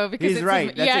right though? Because he's it's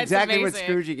right. That's yeah, exactly it's what amazing.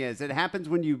 Scrooging is. It happens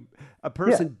when a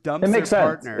person dumps It their makes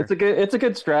sense. partner. It's a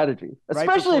good strategy, Right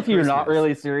especially if before you're not Christmas.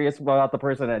 really serious about the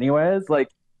person, anyways. Like,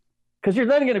 because you're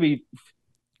then going to be.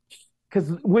 Because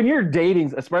when you're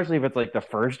dating, especially if it's like the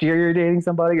first year you're dating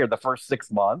somebody or the first 6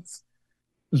 months,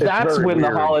 that's very when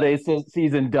weird. the holiday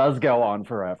season does go on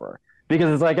forever.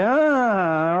 Because it's like,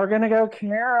 we're gonna go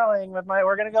caroling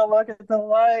we're gonna go look at the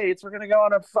lights, we're gonna go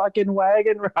on a fucking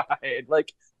wagon ride.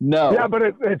 Like, no. Yeah, but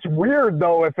it's weird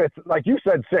though if it's like you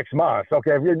said 6 months.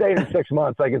 Okay, if you're dating 6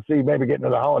 months, I can see maybe getting to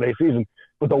the holiday season.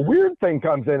 But the weird thing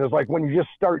comes in is like when you just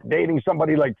start dating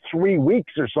somebody like 3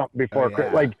 weeks or something before, Oh,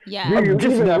 yeah. like Yeah. do you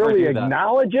Just even never really do that.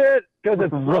 acknowledge it? Because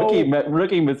it's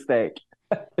rookie mistake.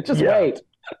 Just Yeah. wait.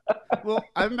 Well,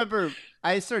 I remember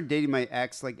I started dating my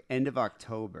ex like end of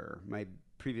October, my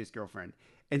previous girlfriend.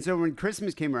 And so when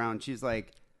Christmas came around, she's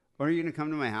like, "Are you going to come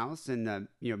to my house and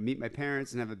meet my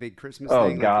parents and have a big Christmas Oh,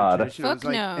 thing?" like, God. tradition?" I was Fuck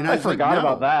like, no. and I was like, forgot "No,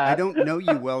 about that." I don't know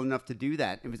you well enough to do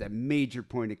that. It was a major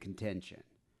point of contention.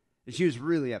 And she was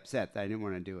really upset that I didn't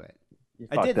want to do it.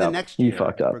 I did fucked the up. next You year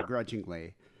fucked up.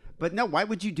 begrudgingly. But no, why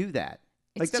would you do that?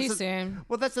 It's that's too the- soon.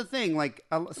 Well, that's the thing. Like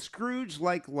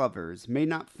Scrooge-like lovers may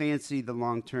not fancy the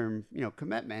long-term,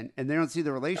 commitment, and they don't see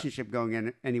the relationship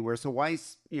going anywhere. So why,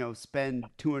 spend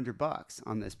 $200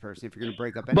 on this person if you're going to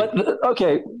break up? Anyway? But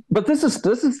okay, but this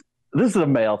is a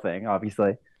male thing,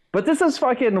 obviously. But this is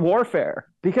fucking warfare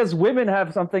because women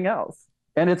have something else,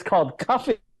 and it's called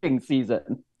cuffing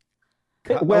season.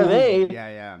 Where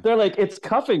they're like, it's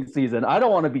cuffing season. I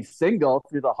don't want to be single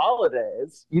through the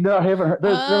holidays. You know, I haven't heard. There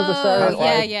was a Saturday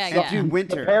Night yeah.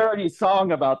 Winter. a parody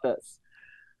song about this.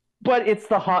 But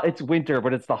it's winter,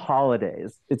 but it's the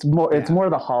holidays. It's more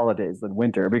the holidays than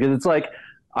winter because it's like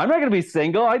I'm not gonna be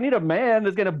single. I need a man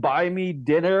that's gonna buy me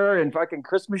dinner and fucking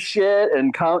Christmas shit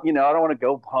and come. I don't want to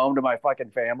go home to my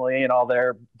fucking family and all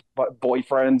their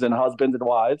boyfriends and husbands and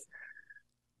wives.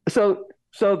 So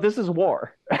this is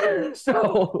war.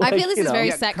 So I feel this is very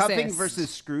Yeah, cuffing sexist. versus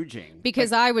Scrooging.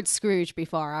 Because I would Scrooge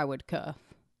before I would cuff.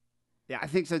 Yeah, I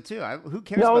think so too. Who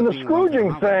cares? No, about and the being alone for Scrooging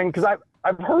holidays? thing, because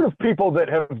I've heard of people that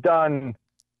have done.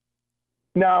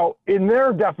 Now, in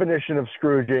their definition of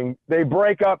Scrooging, they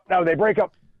break up.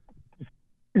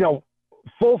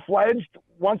 Full fledged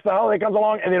once the holiday comes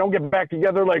along, and they don't get back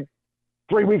together like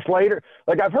 3 weeks later.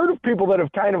 Like I've heard of people that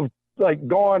have kind of like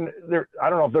gone there. I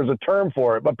don't know if there's a term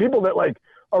for it, but people that like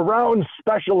around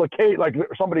special occasion, like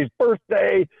somebody's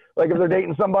birthday, like if they're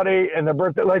dating somebody and their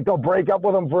birthday, like they'll break up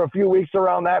with them for a few weeks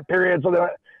around that period. So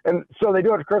they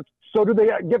do it. So do they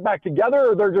get back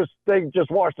together, or they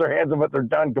just wash their hands of it? They're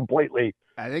done completely.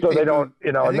 I think So they don't, I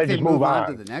and think they just move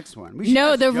on. to the next one. We should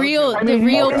No, ask the JoJo.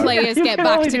 real okay. players You get can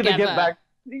back only do the together.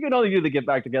 You can only do the get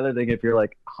back together thing if you're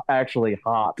like actually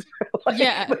hot. Like,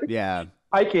 Yeah. Yeah,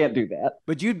 I can't do that.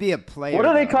 but you'd be a player. What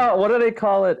do they though. call? What do they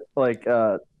call it? Like,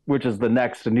 which is the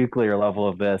next nuclear level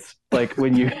of this? Like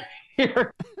when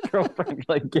your girlfriend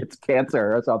like gets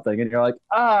cancer or something, and you're like,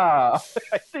 I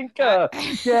think, yeah,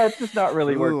 it's just not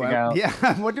really Ooh, working out. Yeah,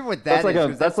 I wonder what that That's like is, a-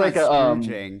 'cause that's not like a,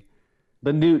 Scrooging.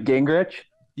 The Newt Gingrich.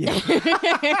 Yeah,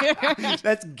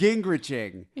 that's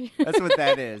Gingriching. That's what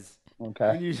that is.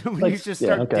 Okay. When you Like, just yeah,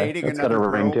 start okay. dating That's got another a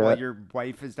ring girl to while it. your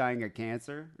wife is dying of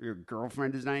cancer, or your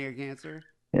girlfriend is dying of cancer.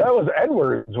 That was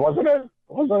Edwards, wasn't it?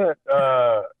 Wasn't it?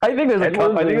 I think there's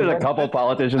Edwards a and- couple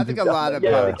politicians. I think a who've done lot of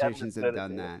that. Yeah, politicians have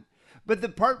done that. But the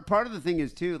part of the thing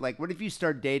is too, like, what if you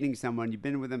start dating someone, you've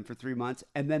been with them for 3 months,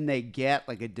 and then they get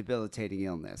like a debilitating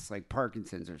illness, like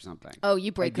Parkinson's or something? Oh,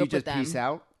 you break Like, up you with just them. peace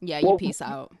out? Yeah, you Well, peace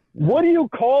out. What do you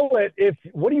call it if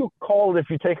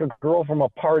you take a girl from a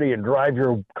party and drive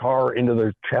your car into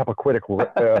the Chappaquiddick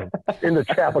into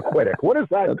Chappaquiddick? What is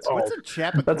that called? What's a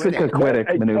Chappaquiddick? That's a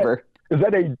Chappaquiddick maneuver. Is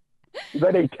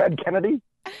that a Ted Kennedy?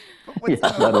 What's Yeah,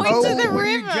 that is- Into the when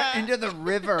you river. get into the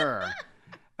river.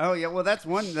 Oh yeah, well that's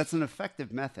an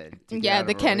effective method. To get Yeah, out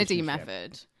the of a Kennedy relationship.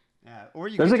 method. Yeah, or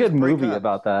you There's could a just good break movie up.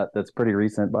 about that that's pretty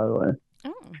recent, by the way.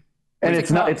 Oh. And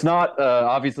What's it it's not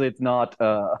obviously it's not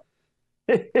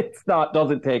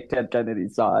doesn't take Ted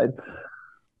Kennedy's side.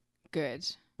 Good.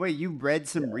 Wait, you read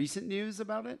some recent news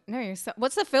about it? No,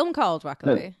 what's the film called,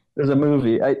 Wackerly? There's a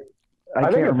movie. I I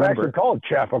can't think it's remember. actually called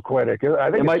Chappaquiddick. I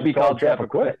think It it's might be called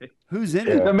Chappaquiddick. Chappaquiddick. Who's in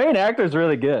Yeah. it? The main actor is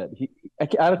really good. I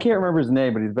can't remember his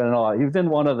name, but he's been in a lot. He was in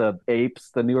one of the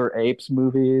newer Apes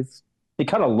movies. He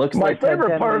kind of looks My like Ted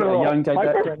favorite part Kennedy, of a young Ted my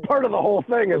Kennedy. favorite part of the whole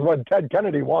thing is when Ted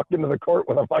Kennedy walked into the court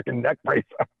with a fucking neck brace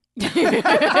on,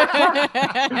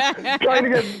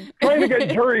 trying to get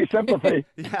jury sympathy.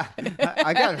 Yeah,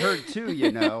 I got hurt too.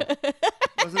 You know, it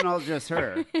wasn't all just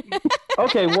her.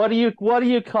 Okay, what do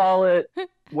you call it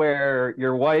where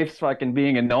your wife's fucking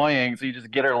being annoying, so you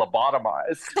just get her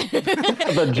lobotomized?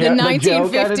 The Joe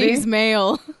 1950s Kennedy?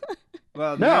 male.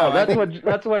 Well, No, I think,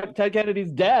 that's what Ted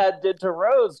Kennedy's dad did to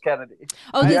Rose Kennedy.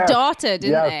 Oh, the Yes. daughter,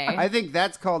 didn't Yes. they? I think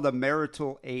that's called a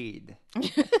marital aid.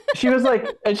 She was like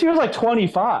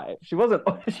 25. She wasn't.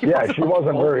 She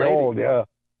wasn't an very lady. old. Yeah.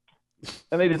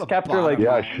 And they just kept her like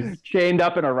Yeah, chained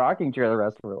up in a rocking chair the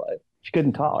rest of her life. She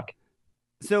couldn't talk.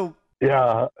 So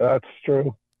Yeah, that's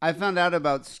true. I found out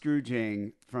about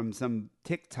Scrooging from some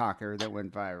TikToker that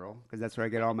went viral, because that's where I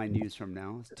get all my news from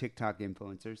now, is TikTok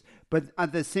influencers. But on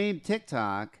the same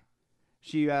TikTok,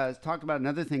 she talked about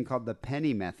another thing called the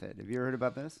penny method. Have you heard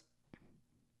about this?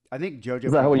 I think JoJo.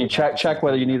 Is that when you probably check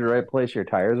whether you need to replace your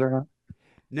tires or not?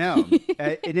 No,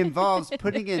 it involves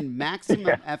putting in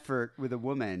maximum effort with a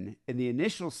woman in the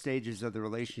initial stages of the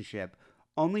relationship,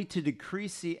 only to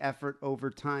decrease the effort over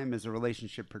time as the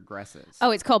relationship progresses.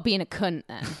 Oh, it's called being a cunt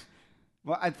then.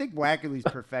 Well, I think Wackerly's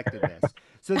perfected this.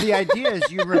 So the idea is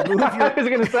you remove I your. was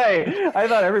gonna say, I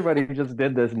thought everybody just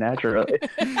did this naturally.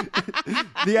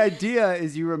 The idea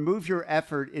is you remove your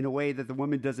effort in a way that the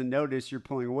woman doesn't notice you're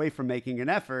pulling away from making an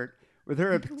effort, with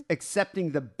her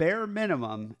accepting the bare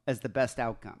minimum as the best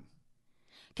outcome.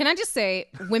 Can I just say,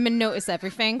 women notice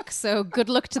everything, so good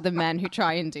luck to the men who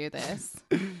try and do this.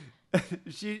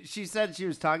 She said she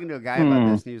was talking to a guy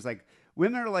about this, and he was like,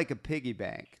 women are like a piggy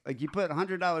bank. Like, you put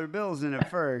 $100 bills in it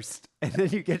first, and then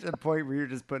you get to the point where you're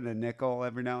just putting a nickel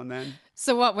every now and then.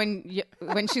 So what, when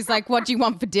she's like, what do you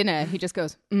want for dinner? He just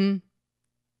goes, That's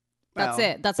Well,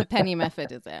 it. That's a penny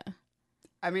method, is it?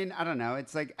 I mean, I don't know.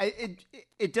 It's like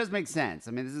it does make sense.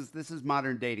 I mean, this is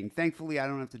modern dating. Thankfully, I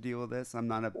don't have to deal with this. I'm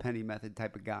not a penny method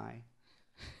type of guy.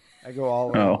 I go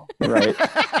all in. Oh, right.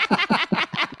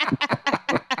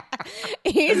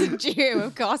 He's a Jew.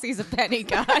 Of course he's a penny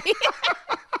guy.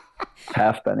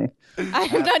 Half penny.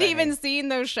 I've not even seen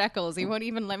those shekels. He won't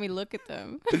even let me look at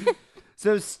them.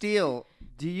 So, Steele,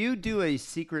 do you do a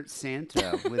secret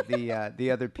Santa with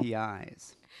the other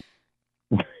PIs?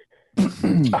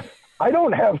 I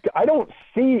don't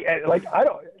see, like, I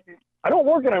don't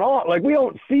work in an office. Like, we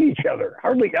don't see each other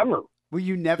hardly ever. Will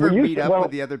you never Well, you meet said- up well-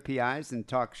 with the other PIs and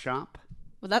talk shop?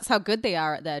 Well, that's how good they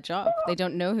are at their job. They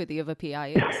don't know who the other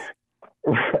PI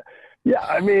is. Yeah,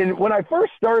 I mean, when I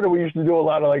first started, we used to do a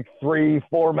lot of like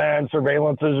 3-4 man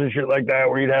surveillances and shit like that,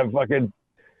 where you'd have fucking.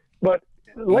 But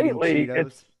lately, Cheetos.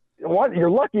 it's what you're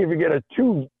lucky if you get a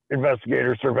 2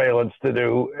 investigator surveillance to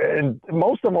do, and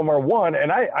most of them are 1.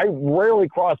 And I rarely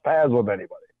cross paths with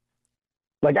anybody.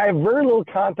 Like, I have very little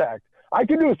contact. I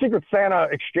could do a Secret Santa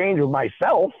exchange with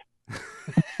myself.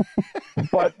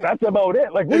 But that's about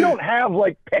it. Like, we don't have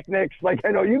like picnics. Like, I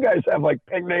know you guys have like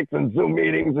picnics and Zoom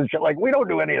meetings and shit. Like, we don't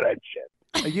do any of that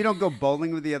shit. You don't go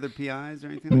bowling with the other PIs or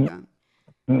anything like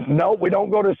that? No, we don't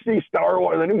go to see Star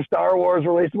Wars, the new Star Wars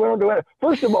release. We don't do it.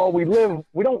 First of all, we don't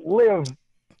live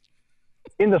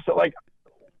in the, like,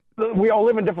 we all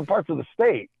live in different parts of the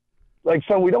state. Like,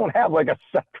 so we don't have like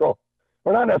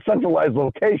we're not in a centralized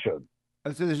location.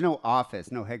 Oh, so there's no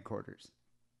office, no headquarters.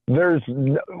 There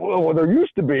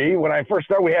used to be. When I first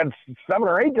started, we had 7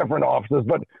 or 8 different offices,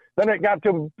 but then it got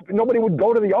to nobody would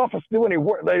go to the office to do any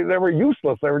work. They were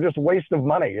useless. They were just a waste of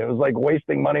money. It was like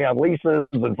wasting money on leases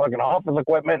and fucking office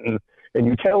equipment and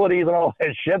utilities and all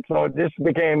that shit. So it just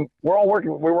became we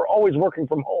were always working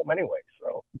from home anyway.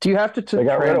 So Do you have to They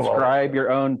got rid of all transcribe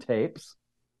your own tapes?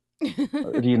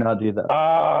 Or do you not do that?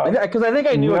 Uh, Because I think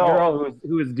I knew no. a girl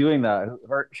who was doing that.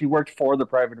 She worked for the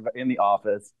private in the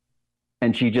office,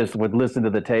 and she just would listen to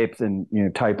the tapes and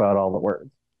type out all the words.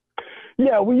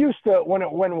 Yeah, we used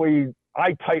to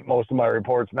I type most of my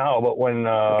reports now, but when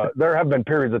there have been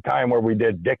periods of time where we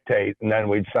did dictate and then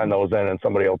we'd send those in and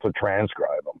somebody else would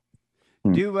transcribe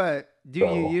them. Do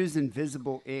you use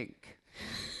invisible ink?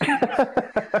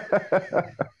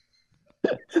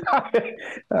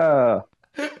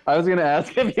 I was gonna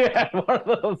ask if you had one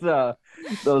of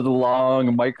those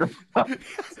long microphones.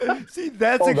 See,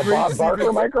 that's a The great Bob Barker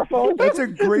secret. microphone? That's a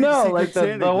great No, secret like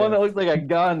Santa the one that gift. looks like a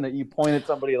gun that you point at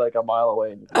somebody like a mile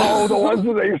away. Oh, the ones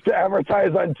that they used to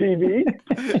advertise on TV?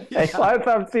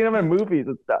 I've seen them in movies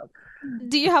and stuff.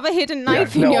 Do you have a hidden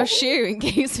knife in no. your shoe in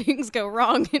case things go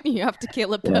wrong and you have to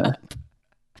kill a perp?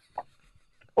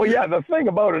 Well, yeah, the thing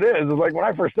about it is like when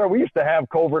I first started, we used to have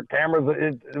covert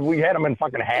cameras. We had them in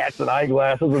fucking hats and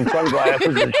eyeglasses and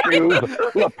sunglasses and shoes,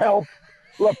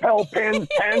 lapel pins,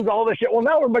 pens, all this shit. Well,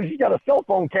 now everybody's got a cell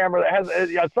phone camera that has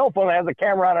a cell phone that has a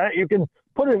camera on it. You can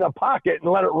put it in a pocket and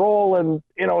let it roll, and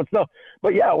stuff.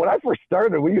 But yeah, when I first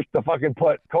started, we used to fucking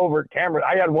put covert cameras.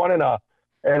 I had one in a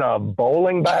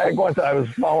bowling bag once. I was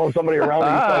following somebody around.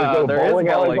 I was there is bowling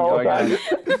alleys all the bowling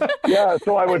time. Yeah,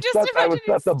 so I would just set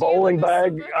imagining the bowling stealing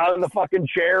bag this on the fucking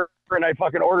chair, and I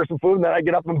fucking order some food, and then I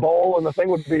get up and bowl, and the thing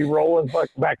would be rolling.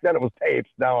 Back then it was tapes.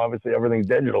 Now obviously everything's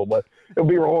digital, but it would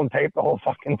be rolling tape the whole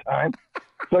fucking time.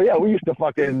 So yeah, we used to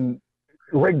fucking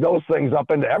rig those things up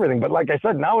into everything. But like I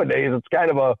said, nowadays it's kind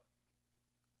of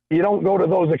you don't go to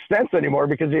those extents anymore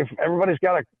because if everybody's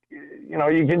got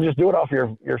you can just do it off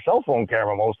your cell phone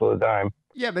camera most of the time.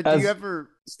 Yeah, but do you ever?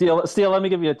 Steele, let me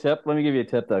give you a tip. Let me give you a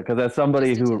tip though, because as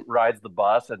somebody who rides the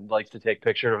bus and likes to take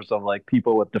pictures of some like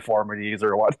people with deformities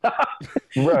or whatnot,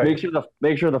 Right.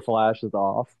 make sure the flash is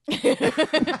off.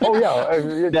 Oh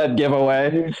yeah, That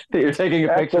giveaway that you're taking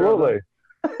a picture of.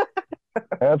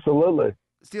 Absolutely.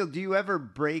 Steele, do you ever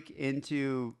break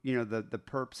into the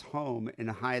perp's home and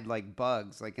hide like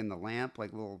bugs, like in the lamp,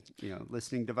 like little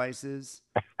listening devices?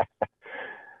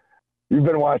 You've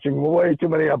been watching way too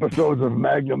many episodes of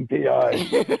Magnum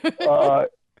PI.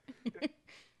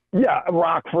 Yeah,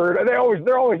 Rockford. They're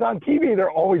always on TV. They're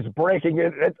always breaking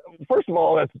it. First of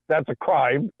all, that's a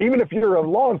crime. Even if you're a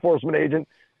law enforcement agent,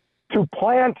 to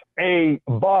plant a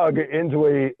bug into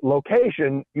a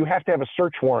location, you have to have a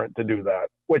search warrant to do that,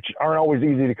 which aren't always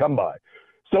easy to come by.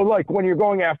 So, like when you're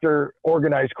going after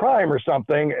organized crime or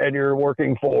something, and you're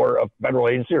working for a federal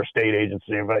agency or state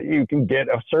agency, you can get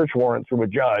a search warrant through a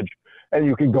judge, and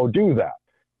you can go do that.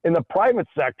 In the private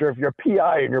sector, if you're a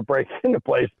PI and you're breaking into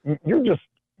place,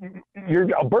 you're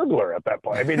a burglar at that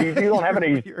point. I mean, you don't have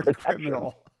any You're a protection.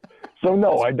 criminal. So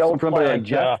no, I don't. Somebody like plant,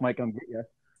 Jeff might come get you.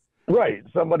 right,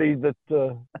 somebody that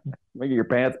Make your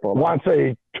pants pulled off. wants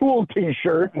a Tool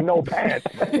T-shirt and no pants.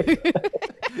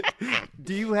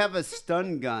 Do you have a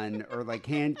stun gun or like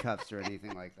handcuffs or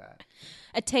anything like that?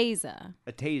 A taser.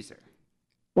 A taser.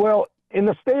 Well, in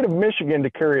the state of Michigan, to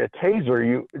carry a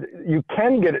taser, you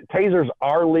can get it. Tasers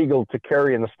are legal to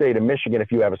carry in the state of Michigan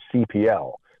if you have a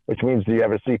CPL, which means if you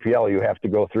have a CPL, you have to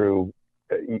go through.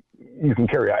 You can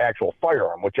carry an actual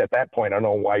firearm, which at that point I don't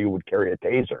know why you would carry a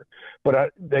taser,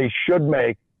 but they should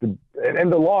make.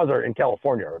 And the laws are in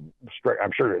California are strict.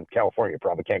 I'm sure in California you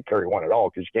probably can't carry one at all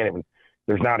because you can't even.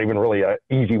 There's not even really an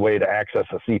easy way to access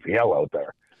a CPL out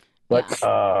there. But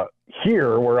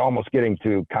here we're almost getting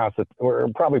to we're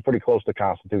probably pretty close to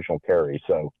constitutional carry.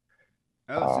 So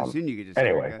So soon you could just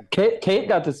anyway. Kate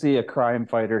got to see a crime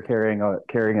fighter carrying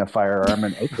a firearm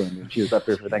in Oakland when she was up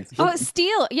here for Thanksgiving. Oh,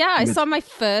 Steele. Yeah, I saw my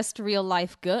first real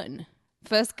life gun.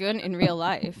 First gun in real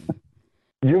life.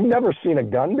 You've never seen a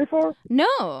gun before?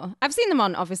 No, I've seen them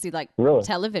on obviously like Really?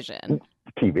 television.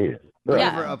 TV. Yeah.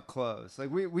 Never up close. Like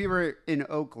we were in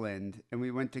Oakland and we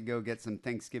went to go get some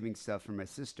Thanksgiving stuff for my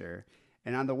sister.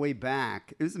 And on the way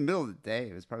back, it was the middle of the day.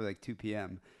 It was probably like 2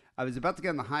 p.m. I was about to get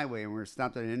on the highway and we were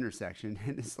stopped at an intersection.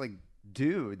 And this like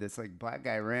dude, this like black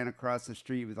guy ran across the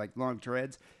street with like long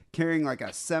dreads, carrying like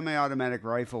a semi-automatic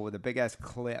rifle with a big ass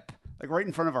clip, like right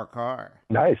in front of our car.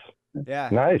 Nice. Yeah.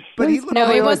 Nice. But he No,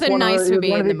 it wasn't nice for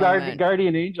me in the Guardian, moment.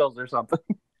 Guardian Angels or something.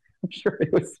 I'm sure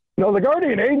it was. No, the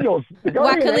Guardian Angels.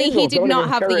 Luckily, he did don't not even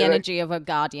have the carry energy of a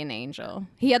guardian angel.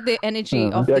 He had the energy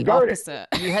of Yeah, the Guardian- opposite.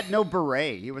 He had no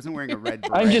beret. He wasn't wearing a red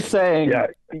beret. I'm just saying. Yeah.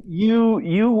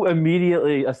 You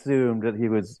immediately assumed that he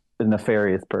was a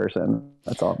nefarious person.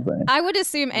 That's all I'm saying. I would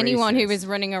assume anyone who Racist. is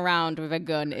running around with a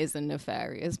gun is a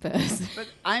nefarious person. But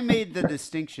I made the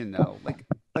distinction though,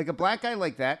 like a black guy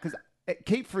like that, because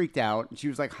Kate freaked out and she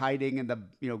was like hiding in the,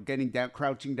 getting down,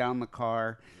 crouching down the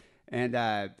car, and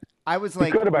I was He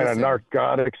like, could have been a listen,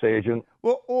 narcotics agent.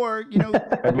 well, or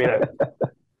I mean,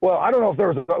 well, I don't know if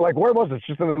there was like where was it?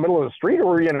 Just in the middle of the street, or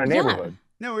were you in a neighborhood?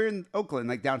 no, we're in Oakland,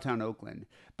 like downtown Oakland.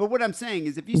 But what I'm saying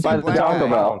is, if you see By a the black Taco guy,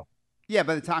 Bell. yeah,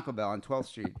 by the Taco Bell on 12th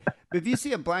Street. But if you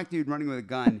see a black dude running with a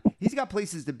gun, he's got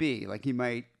places to be. Like he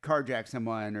might carjack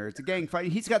someone, or it's a gang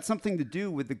fight. He's got something to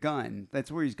do with the gun. That's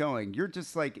where he's going. You're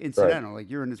just like incidental, like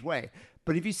you're in his way.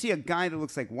 But if you see a guy that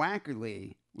looks like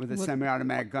Wackerly with a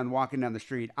semi-automatic gun walking down the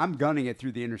street, I'm gunning it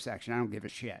through the intersection. I don't give a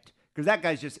shit because that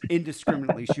guy's just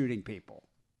indiscriminately shooting people.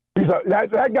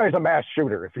 That guy's a mass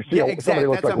shooter. If you see Yeah, somebody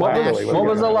looks like That's a mass Wackerly, shooter. What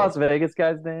was the gun. Las Vegas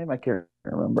guy's name? I can't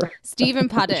remember. Stephen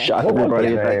Paddock. Shot What was everybody.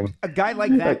 his name? A guy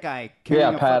like that guy carrying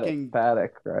Yeah, a Paddock. fucking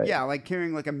Paddock, right? yeah, like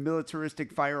carrying like a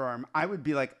militaristic firearm. I would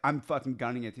be like, I'm fucking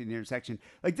gunning it through the intersection.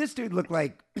 Like this dude looked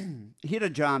like he had a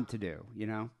job to do. You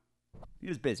know, he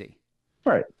was busy.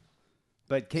 Right.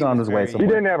 But Kate He's on was his way very- He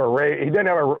didn't have a Ray. He didn't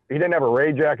have a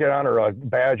Ray jacket on or a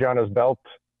badge on his belt.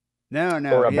 No,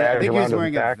 or a yeah, I badge think he was around his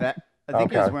wearing back? I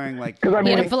think he was Okay. wearing like 'Cause I He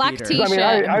had a mean- black Peter. t-shirt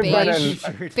I've and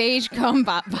been beige, beige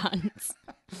combat pants.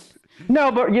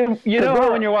 No, but you know Because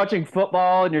how when you're watching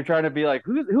football and you're trying to be like,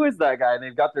 who is that guy? And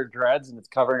they've got their dreads and it's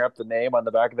covering up the name on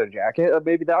the back of their jacket.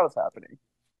 Maybe that was happening.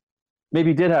 Maybe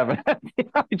he did have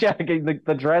a jacket.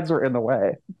 The dreads were in the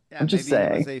way. Yeah, I'm just maybe he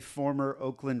saying. was a former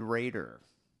Oakland Raider.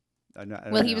 I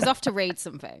don't Well, he was know. off to raid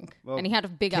something, Well, and he had a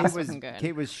big Kate ass was, fucking gun.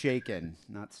 Kate was shaken,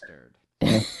 not stirred.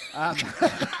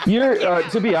 You're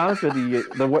to be honest with you,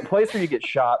 the place where you get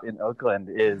shot in Oakland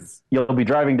is you'll be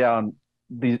driving down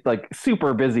these like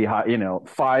super busy,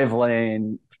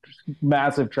 5-lane,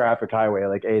 massive traffic highway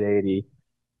like 880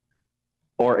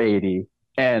 or 80,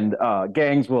 and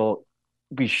gangs will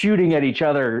be shooting at each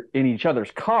other in each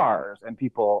other's cars, and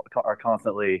people are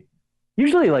constantly,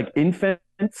 usually like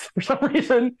infants for some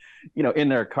reason, in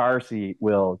their car seat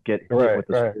will get hit Right, with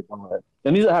the right. street bullet.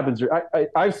 And these happens.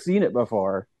 I've seen it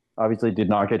before. Obviously, did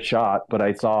not get shot, but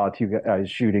I saw two guys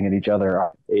shooting at each other on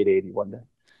 880 one day.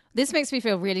 This makes me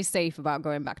feel really safe about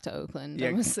going back to Oakland. I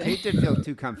Yeah, must say. Kate didn't feel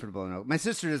too comfortable in Oakland. My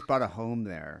sister just bought a home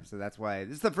there, so that's why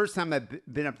this is the first time I've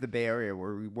been up to the Bay Area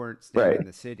where we weren't staying Right. in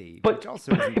the city. But- which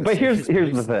also isn't the but here's safest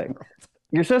place the in thing. world.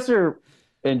 Your sister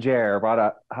and Jer bought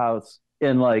a house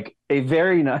in like a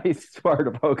very nice part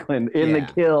of Oakland in Yeah.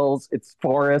 the hills. It's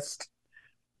forest.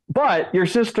 But your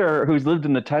sister, who's lived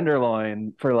in the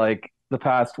Tenderloin for like the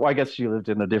past, well, I guess she lived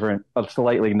in a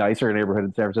slightly nicer neighborhood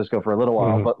in San Francisco for a little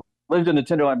while, Mhm. but lived in the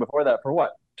Tenderloin before that for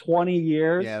what, 20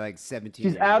 years? Yeah, like 17.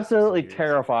 She's years, absolutely 16 years.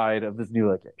 terrified of this new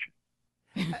location.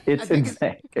 It's think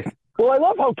insane. Well, I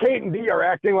love how Kate and Dee are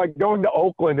acting like going to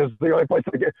Oakland is the only place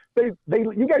to get.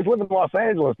 You guys live in Los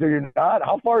Angeles, do you not?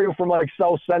 How far are you from like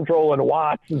South Central and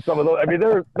Watts and some of those? I mean,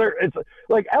 it's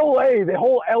like LA, the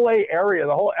whole LA area,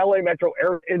 the whole LA metro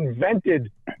area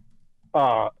invented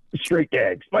street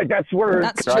gangs. Like that's where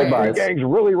That's street true. gangs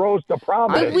really rose to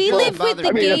prominence. But we It live doesn't with bother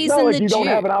the me. I mean, it's gays not and like the you don't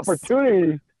have an Jews.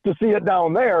 opportunity to see it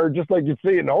down there, just like you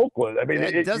see it in Oakland. I mean,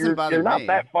 It doesn't bother you're not me.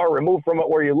 that far removed from it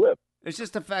where you live. It's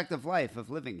just a fact of life of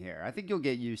living here. I think you'll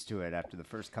get used to it after the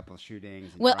first couple of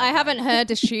shootings. and Well, I drive-bys. haven't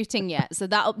heard a shooting yet, so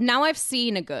that now I've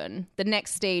seen a gun. The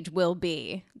next stage will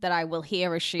be that I will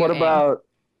hear a shooting. What about,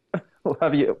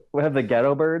 have the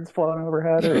ghetto birds flown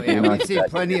overhead? Or Oh, yeah, not we've seen yet?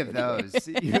 plenty of those.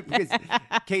 Because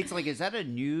Kate's like, is that a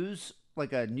news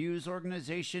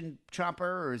organization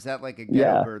chopper, or is that like a ghetto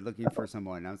Yeah. bird looking for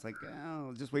someone? And I was like,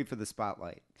 oh, just wait for the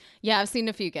spotlight. Yeah, I've seen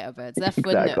a few ghetto birds. They're fun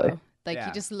Exactly. though. Like Yeah.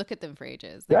 you just look at them for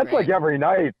ages. They're That's like great. every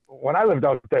night. When I lived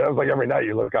out there, it was like every night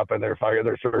you look up and they're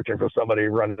searching for somebody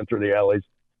running through the alleys.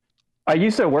 I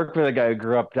used to work with a guy who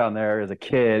grew up down there as a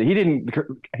kid.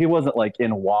 He wasn't like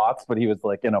in Watts, but he was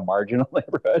like in a marginal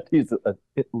neighborhood. He's a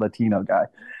Latino guy.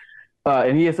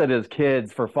 And he said his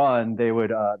kids, for fun,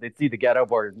 they'd see the ghetto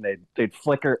board and they'd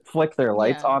flick their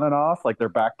lights Yeah. on and off, like their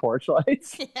back porch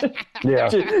lights, Yeah.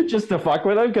 just to fuck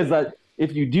with them. Because that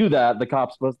if you do that, it's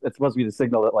supposed to be the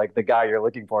signal that like the guy you're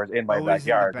looking for is in my Oh, he's in the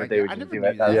backyard. But they would backyard. I just never do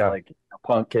it knew that. as Yeah. like a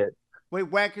punk kid. Wait,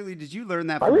 Wackerly, did you learn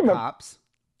that I from the remember- cops?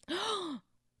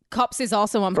 Cops is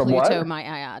also on From Pluto, what? might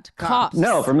I add. Cops. Cops.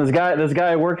 No, from this guy. This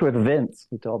guy I worked with, Vince.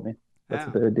 He told me that's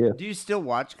what they would do. Do you still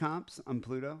watch Cops on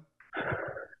Pluto?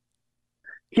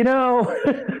 You know,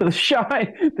 the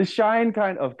shine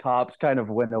kind of Cops kind of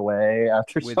went away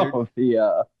after Withered? some of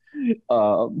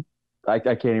the I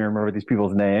can't even remember these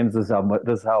people's names. This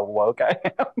is how woke I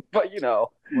am. But What,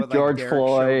 like George Derek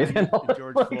Floyd Chauvin and all and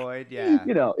George that. Floyd, yeah.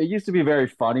 it used to be very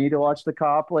funny to watch the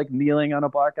cop like kneeling on a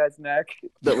black guy's neck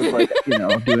that was like,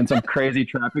 doing some crazy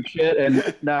traffic shit.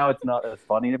 And now it's not as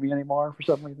funny to me anymore for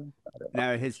some reason. I don't know.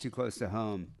 Now it hits too close to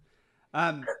home.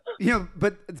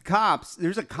 But Cops,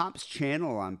 there's a Cops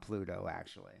channel on Pluto,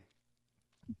 actually.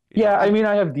 Yeah, I mean,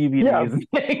 I have DVDs and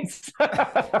things.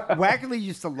 Wackerly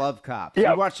used to love Cops.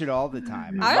 Yeah. He watched it all the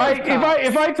time.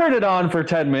 If I turn it on for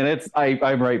 10 minutes,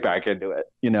 I'm right back into it.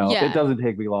 You know, Yeah. it doesn't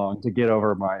take me long to get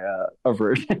over my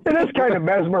aversion. It is kind of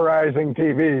mesmerizing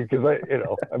TV because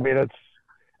I mean, it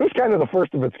was kind of the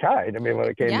first of its kind. I mean, when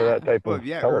it came to that type of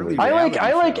television. early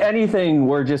I like show. anything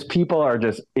where just people are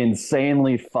just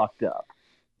insanely fucked up.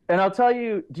 And I'll tell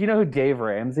you, do you know who Dave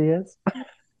Ramsey is?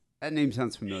 That name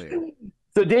sounds familiar.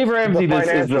 So Dave Ramsey The is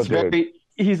financial this dude. very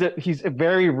he's a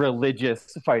very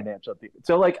religious financial dude.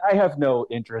 So like I have no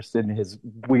interest in his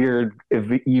weird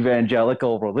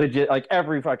evangelical religion. Like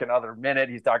every fucking other minute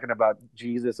he's talking about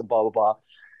Jesus and blah blah blah.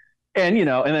 And you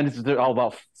know, and then it's all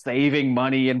about saving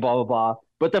money and blah blah blah.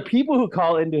 But the people who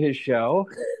call into his show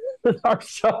are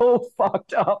so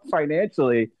fucked up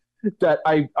financially that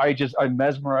I'm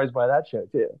mesmerized by that show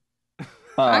too.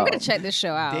 I'm gonna check this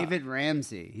show out. David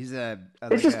Ramsey. He's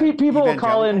It's just people will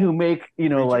call in who make, you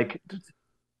know, like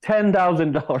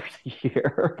 $10,000 a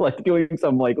year, like doing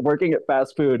some like working at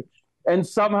fast food, and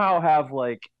somehow have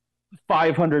like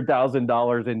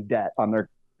 $500,000 in debt on their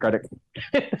credit.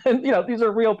 And you know, these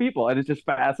are real people, and it's just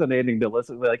fascinating to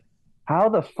listen. Like, how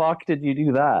the fuck did you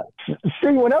do that?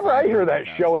 See, whenever I hear that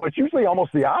show, it's usually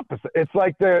almost the opposite. It's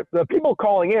like the people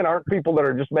calling in aren't people that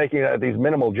are just making these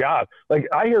minimal jobs. Like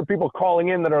I hear people calling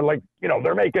in that are like, you know,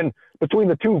 they're making between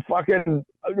the two fucking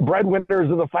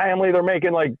breadwinners of the family, they're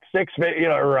making like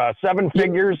 7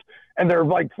 figures, and they're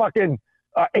like fucking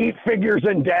 8 figures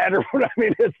in debt or what. I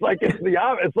mean, it's like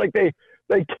it's like they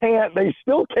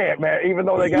still can't, man. Even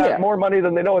though they got more money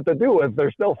than they know what to do with,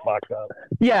 they're still fucked up.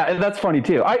 Yeah, and that's funny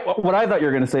too. What I thought you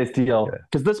were going to say, Steele,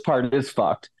 because this part is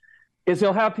fucked, is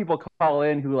he'll have people call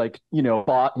in who like, you know,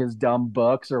 bought his dumb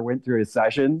books or went through his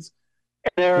sessions,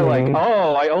 and they're like,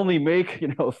 oh, I only make, you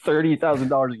know,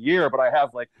 $30,000 a year, but I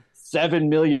have like $7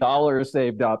 million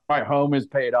saved up. My home is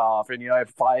paid off, and you know, I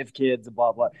have 5 kids and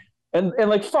blah blah. And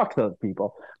like fuck those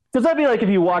people. Because that'd be like if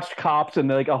you watched Cops and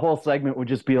like a whole segment would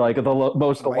just be like the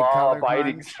most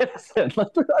law-abiding citizen. Like,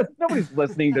 nobody's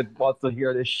listening to wants to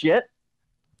hear this shit,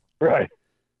 right?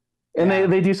 And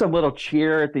they do some little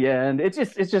cheer at the end. It's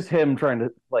just him trying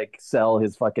to like sell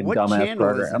his fucking dumbass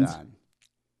programs. Is it on?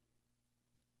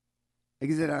 Like,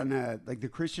 is it on like the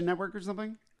Christian Network or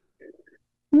something?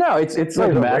 No, it's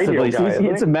like massively. guy,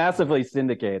 it's massively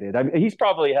syndicated. I mean, he's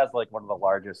probably has like one of the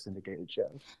largest syndicated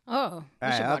shows. Oh,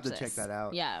 I'll should have watch to this. check that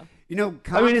out. Yeah. You know,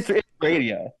 I mean, it's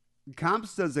radio.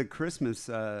 Comps does a Christmas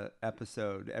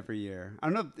episode every year. I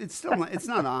don't know. It's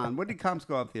not on. When did Comps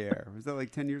go off the air? Was that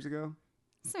like 10 years ago?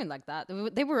 Something like that.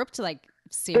 They were up to like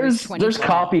series 20. There's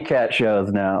copycat shows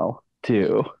now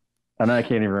too, and I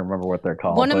can't even remember what they're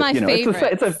called. One of my favorites.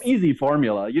 It's an easy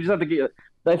formula. You just have to get.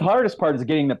 The hardest part is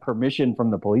getting the permission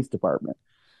from the police department.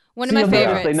 One of my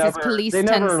favorites is Police They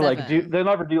never 10-7. they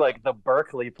never do like the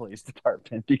Berkeley Police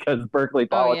Department because Berkeley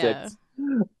politics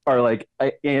are like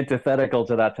antithetical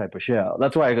to that type of show.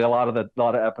 That's why a lot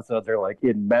of episodes are like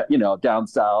in down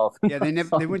south. Yeah, they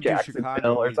went to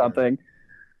Chicago or something.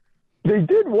 They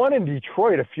did one in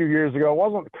Detroit a few years ago. It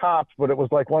wasn't Cops, but it was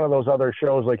like one of those other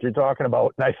shows like you're talking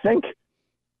about. And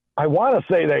I want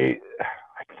to say I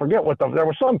forget there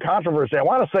was some controversy. I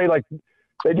want to say like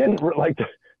they didn't like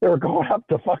they were going up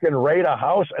to fucking raid a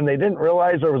house and they didn't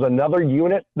realize there was another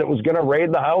unit that was going to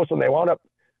raid the house, and they wound up.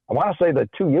 I want to say the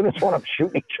 2 units wound up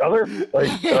shooting each other.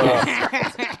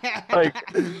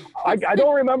 I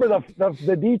don't remember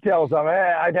the details of it.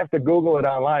 I'd have to Google it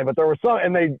online, but there was some,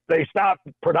 and they stopped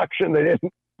production. They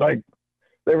didn't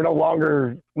they were no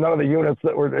longer, none of the units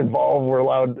that were involved were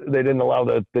allowed, they didn't allow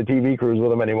the TV crews with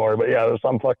them anymore. But yeah, there's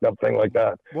some fucked up thing like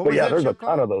that. But yeah, there's a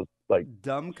ton of those like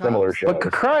dumb similar shows.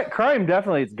 But crime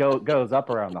definitely goes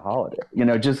up around the holiday. You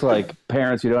know, just like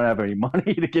parents who don't have any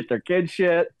money to get their kids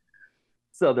shit.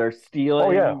 So they're stealing.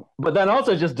 Oh, yeah. But then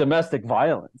also just domestic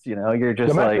violence. You know, you're just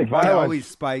domestic violence. It always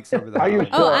spikes over the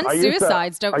and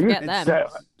suicides. Don't forget them.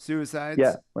 Suicides.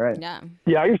 Yeah, right.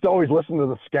 Yeah, I used to always listen to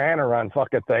the scanner on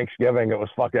fucking Thanksgiving. It was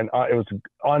fucking, it was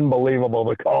unbelievable.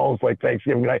 The calls like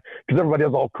Thanksgiving night because everybody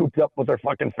was all cooped up with their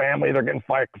fucking family. They're getting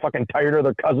fucking tired of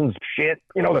their cousin's shit.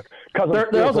 You know, the cousins.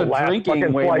 They're also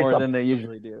drinking way more than they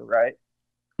usually do, right?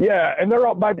 Yeah, and they're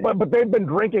all, but they've been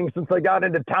drinking since they got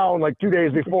into town like 2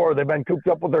 days before. They've been cooped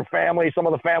up with their family. Some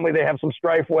of the family they have some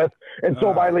strife with, and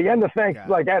so by the end of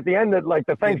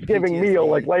the Thanksgiving meal,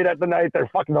 like late at the night, they're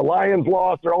fucking the Lions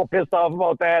lost. They're all pissed off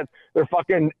about that. They're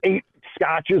fucking 8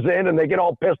 scotches in, and they get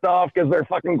all pissed off because their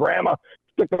fucking grandma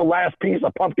took the last piece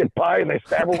of pumpkin pie and they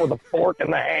stab her with a fork in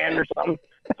the hand or something.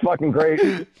 It's fucking great.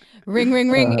 Ring,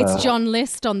 ring, ring! It's John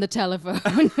List on the telephone.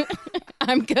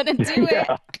 I'm gonna do it.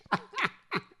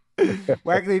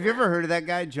 Wackley, have you ever heard of that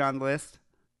guy, John List?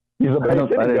 He's a I Bay City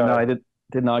didn't know. guy. I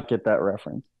did not get that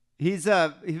reference. He was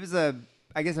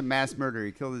I guess a mass murderer.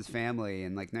 He killed his family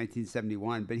in like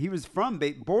 1971, but he was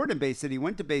born in Bay City,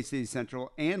 went to Bay City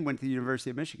Central, and went to the University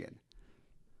of Michigan.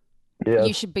 Yeah.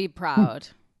 You should be proud.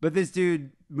 But this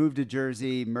dude moved to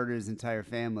Jersey, murdered his entire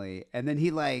family, and then he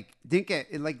like didn't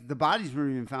get like the bodies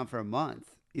weren't even found for a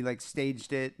month. He like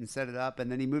staged it and set it up,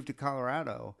 and then he moved to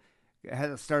Colorado, had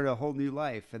to start a whole new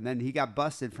life, and then he got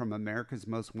busted from America's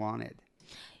Most Wanted.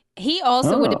 He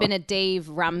also would have been a Dave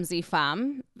Ramsey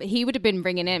fan. He would have been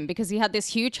bringing in because he had this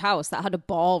huge house that had a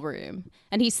ballroom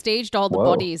and he staged all the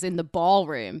bodies in the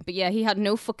ballroom. But yeah, he had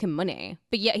no fucking money.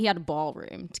 But yet he had a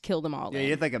ballroom to kill them all Yeah, in. he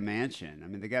had like a mansion. I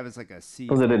mean, the guy was like a CEO.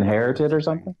 Was it inherited or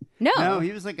something? No.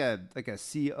 He was like a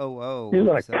COO. He's an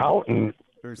or something. accountant.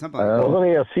 Or something like that. Wasn't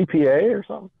he a CPA or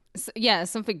something? Yeah,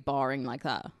 something boring like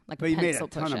that. Like But a he made pencil a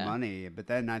ton pusher. of money. But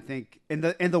then I think and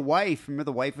the wife, remember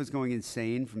the wife was going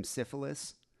insane from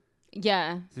syphilis.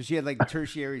 Yeah. So she had like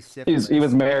tertiary syphilis. He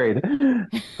was married.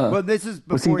 Well, this is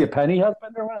Was he before the penny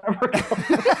husband or whatever?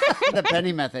 the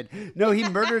penny method. No, he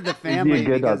murdered the He'd be a family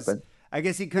good because husband. I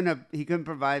guess he couldn't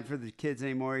provide for the kids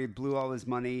anymore. He blew all his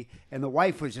money, and the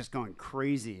wife was just going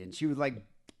crazy, and she would like,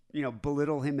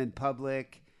 belittle him in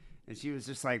public, and she was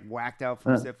just like whacked out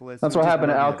from syphilis. That's It what was just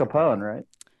happened to Al murder. Capone, right?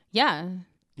 Yeah.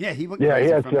 Yeah, he went Yeah, he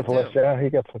crazy had from it, syphilis. too. Yeah, he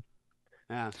got some.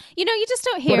 Yeah, You know, you just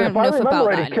don't But hear if I enough remember about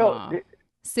right, that he killed. anymore.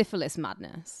 Syphilis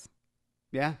madness.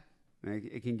 yeah,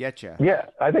 it can get you. Yeah,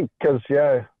 I think because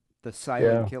The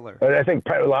silent Yeah. killer. I think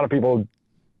a lot of people,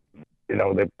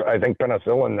 I think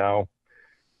penicillin now.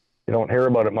 You don't hear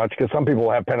about it much because some people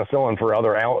have penicillin for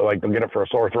other like they'll get it for a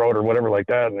sore throat or whatever like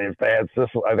that. And if they had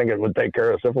syphilis, I think it would take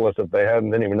care of syphilis if they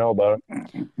hadn't didn't even know about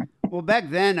it. Well, back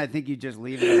then, I think you just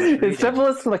leave it untreated. Is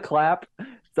syphilis the clap? Is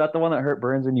that the one that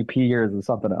burns when you pee, or is it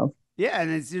something else? Yeah,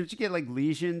 and you get like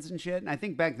lesions and shit. And I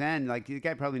think back then, like the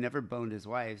guy probably never boned his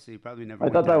wife, so he probably never. I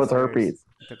went thought that was downstairs, herpes.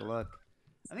 Took a look.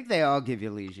 I think they all give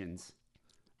you lesions.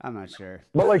 I'm not sure.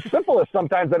 But like syphilis,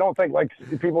 sometimes I don't think like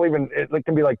people even it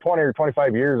can be like 20 or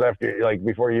 25 years after like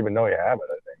before you even know you have it.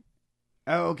 I think.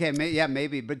 Oh, okay,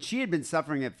 maybe. But she had been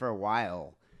suffering it for a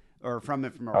while, or from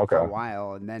it for Okay. a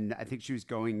while, and then I think she was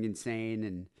going insane,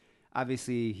 and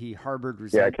obviously he harbored Yeah,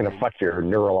 resentment. it can affect your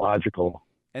neurological.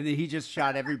 And then he just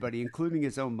shot everybody, incling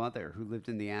his own mother, who lived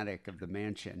in the attic of the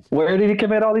mansion. Where did he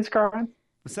commit all these crimes?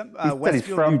 Some said he's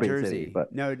Westfield, from New Bay Jersey. City,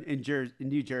 but- No, in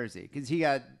New Jersey, because he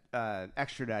got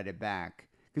extradited back.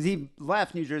 Because he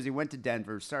left New Jersey, went to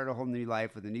Denver, started a whole new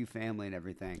life with a new family and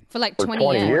everything. For like For 20,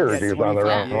 20 years. Yeah, he was on the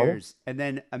 25 run. years. And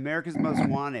then America's Most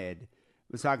Wanted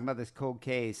was talking about this cold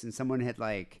case, and someone had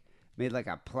like made like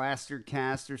a plaster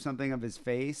cast or something of his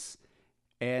face,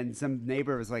 and some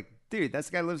neighbor was like, "Dude, that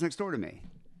guy lives next door to me,"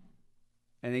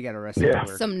 and he got arrested. Yeah.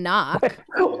 for work. Some knock.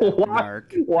 why,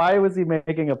 Narc. why was he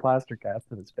making a plaster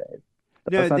cast of his face?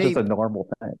 No, That's not they- just a normal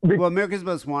thing. Well, America's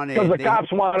Most Wanted. Because the they-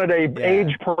 cops wanted Yeah.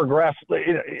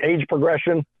 age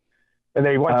progression, and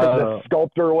they went to the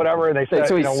sculptor or whatever, and they said,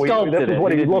 So he this sculpted is it.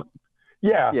 what He he didn't- looked.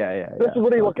 Yeah, Yeah. this is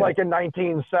what he looked Okay. like in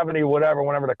 1970, whatever,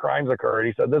 whenever the crimes occurred.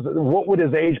 He said, what would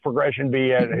his age progression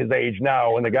be at his age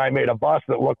now? And the guy made a bust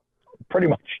that looked pretty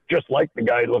much just like the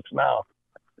guy looks now.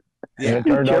 Yeah. And it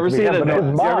turned Did you out ever to be see him, the but his Did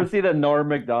you mom- ever see the Norm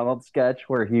Macdonald sketch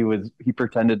where he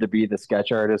pretended to be the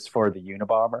sketch artist for the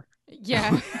Unabomber?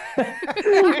 Yeah.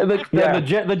 And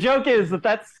the joke is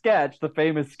that sketch, the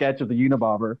famous sketch of the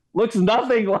Unabomber, looks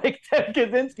nothing like Ted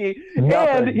Kaczynski, and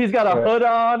Nothing. he's got a Right. hood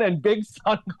on and big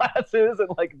sunglasses and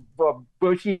like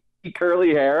bushy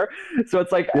curly hair. So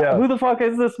it's like, Yeah. who the fuck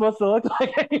is this supposed to look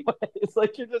like anyway? It's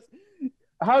like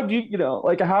how do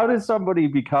how does somebody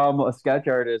become a sketch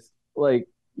artist? Like,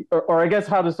 or I guess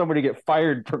how does somebody get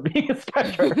fired for being a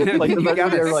sketch artist? Like, You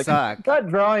gotta they're like, suck. that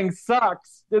drawing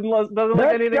sucks. Doesn't look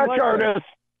that anything sketch like that. artist,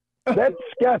 that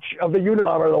sketch of the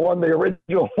Unabomber, the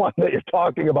original one that you're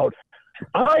talking about,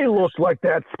 I look like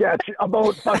that sketch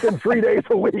about fucking 3 days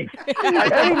a week.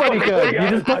 Anybody could. You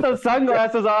just put those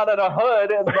sunglasses on and a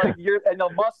hood and and a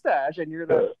mustache, and you're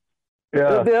the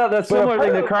Yeah. the similar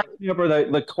thing that cracks me up are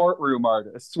the courtroom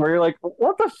artists, where you're like,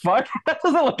 what the fuck? That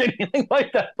doesn't look anything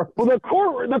like that. Well, the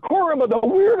courtroom, the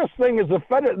weirdest thing is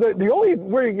the only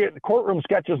where you get courtroom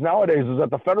sketches nowadays is at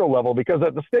the federal level, because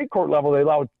at the state court level they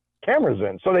allow cameras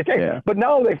in, so they take. Yeah. But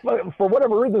now for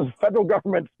whatever reason, the federal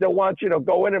government still wants you to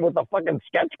go in with a fucking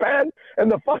sketch pad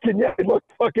and the fucking it looks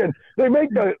fucking. They make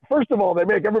first of all they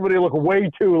make everybody look way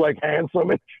too like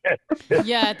handsome and shit.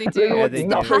 Yeah, they They do. look they do.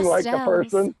 nothing like the Pastels.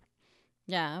 person.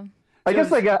 Yeah. I guess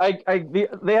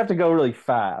they have to go really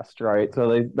fast, right?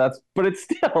 So but it's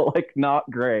still like not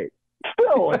great.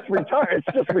 Still, it's retarded.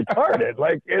 It's just retarded.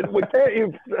 Like we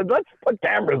can't. Let's put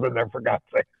cameras in there for God's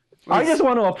sake. I just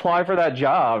want to apply for that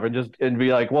job and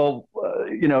be like, well,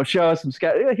 show us some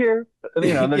sketch here.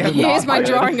 They're just Here's not my hired.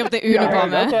 drawing of the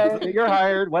Unabomber. Okay, you're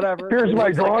hired. Whatever. Here's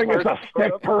my drawing. It's a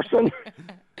stick person.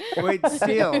 Wait,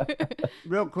 Steele,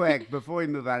 real quick, before we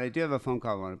move on, I do have a phone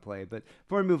call I want to play, but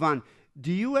before we move on,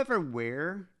 do you ever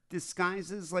wear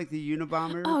disguises like the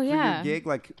Unabomber for your gig?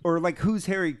 Or Who's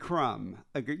Harry Crumb?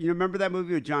 Like, remember that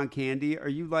movie with John Candy? Are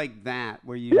you like that,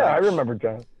 where you... Yeah, I remember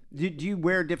John. Do you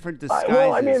wear different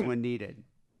disguises when needed?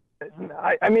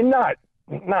 I mean, not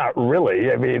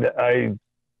really. I mean,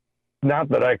 not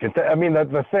that I could... I mean,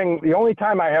 the only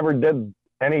time I ever did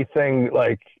anything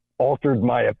like altered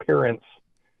my appearance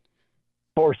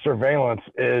for surveillance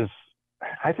is,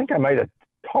 I think I might have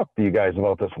talked to you guys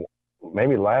about this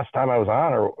maybe last time I was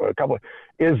on, or a couple,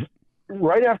 is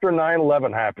right after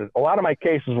 9/11 happened. A lot of my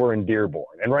cases were in Dearborn,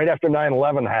 and right after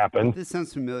 9/11 happened. This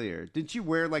sounds familiar. Didn't you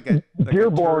wear like a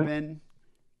Dearborn? A turban?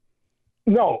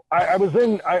 No, I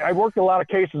worked a lot of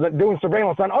cases doing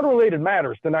surveillance on unrelated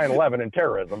matters to 9/11 and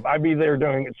terrorism. I'd be there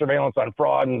doing surveillance on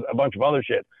fraud and a bunch of other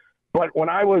shit. But when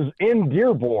I was in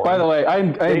Dearborn... By the way,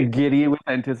 I'm giddy with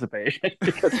anticipation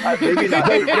because maybe not.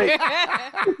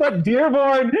 But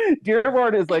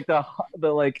Dearborn is like the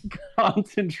like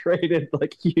concentrated,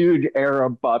 like huge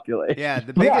Arab population. Yeah,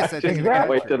 the biggest. I think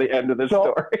exactly. Wait to the end of the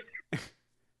story.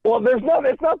 Well,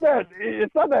 it's not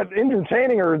that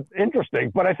entertaining or interesting,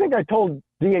 but I think I told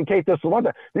Dee and Kate this one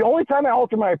time. The only time I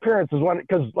alter my appearance is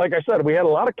because, like I said, we had a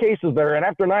lot of cases there, and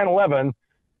after 9/11,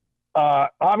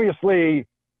 obviously,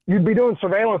 you'd be doing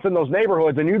surveillance in those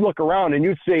neighborhoods, and you'd look around and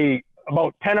you'd see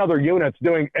about 10 other units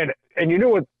doing, and you knew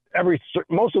what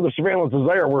most of the surveillances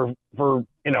there were for,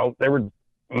 they were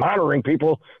monitoring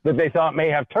people that they thought may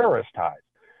have terrorist ties.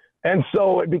 And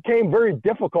so it became very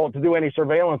difficult to do any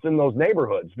surveillance in those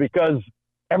neighborhoods because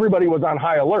everybody was on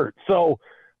high alert. So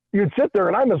you'd sit there,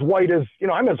 and I'm as white as,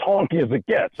 I'm as honky as it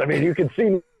gets. I mean, you can see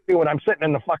me when I'm sitting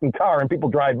in the fucking car and people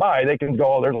drive by, they can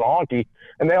go, oh, there's a honky,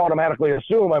 and they automatically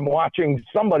assume I'm watching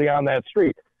somebody on that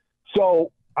street.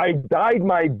 So I dyed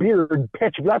my beard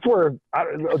pitch. That's where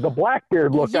the black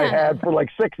beard look I had for like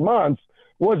 6 months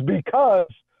was because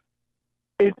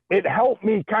it helped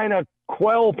me kind of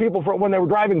quell people from when they were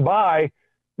driving by.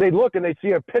 They'd look and they'd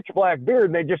see a pitch black beard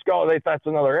and they just go, that's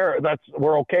another Arab.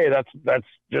 We're okay. That's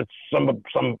just some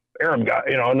Arab guy,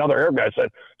 another Arab guy said.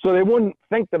 So they wouldn't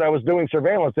think that I was doing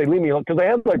surveillance. They'd leave me, because they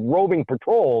had like roving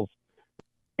patrols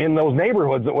in those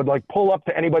neighborhoods that would like pull up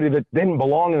to anybody that didn't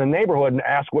belong in the neighborhood and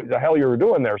ask what the hell you were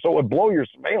doing there. So it would blow your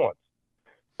surveillance.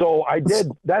 So I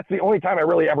did. That's the only time I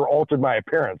really ever altered my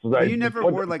appearance. You never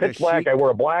wore like pitch black. I wore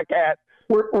a black hat.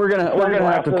 We're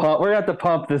gonna have to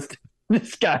pump this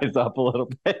guy's up a little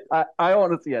bit. I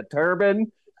want to see a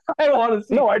turban. I want to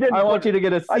see. No, I didn't. I want you to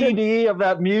get a CD of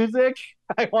that music.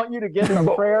 I want you to get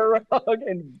a prayer rug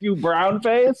and do brown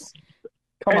face.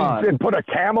 Come on. And have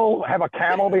a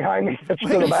camel behind me. To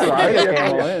the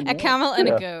back. A camel and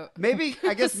a goat. Maybe,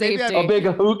 I guess, a big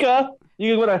hookah.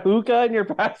 You can put a hookah in your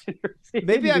passenger seat.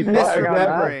 Maybe I'm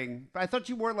misremembering. But I thought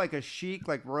you wore like a chic,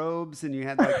 like robes, and you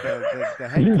had like the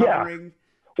head covering. Yeah.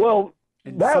 Well,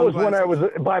 that was when I was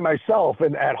by myself,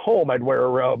 and at home I'd wear a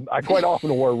robe. I quite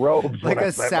often wore robes. Like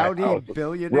a Saudi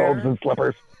billionaire? Robes and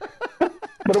slippers.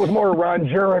 But it was more a Ron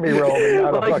Jeremy robe, and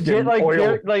not a fucking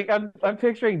oil. I'm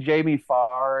picturing Jamie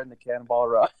Farr in the Cannonball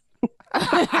Run.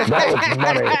 That was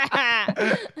money.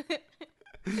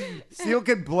 Steele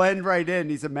can blend right in.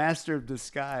 He's a master of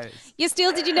disguise. Yeah,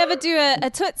 Steele, did you never do a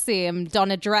Tootsie and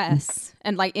don a dress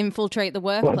and like infiltrate the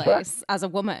workplace as a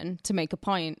woman to make a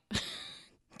point?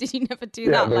 Did you never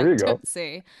do that like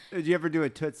Tootsie? Did you ever do a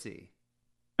Tootsie?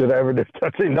 Did I ever do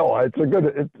Tootsie? No, it's a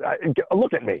good...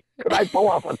 look at me. Could I pull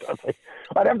off a Tootsie?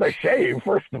 I'd have to shave,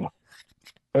 first of all.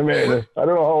 I mean, I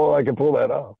don't know how well I can pull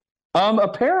that off.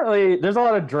 Apparently, there's a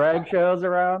lot of drag shows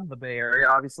around the Bay Area,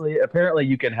 obviously. Apparently,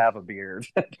 you can have a beard.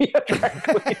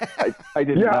 I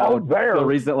didn't know there.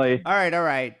 Recently. All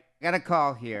right. Got a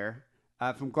call here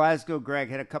from Glasgow. Greg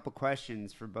had a couple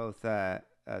questions for both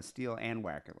Steele and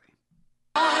Wackerly.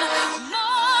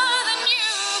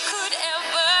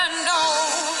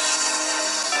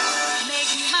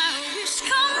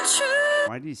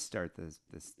 Why did you start the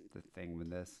thing with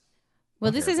this?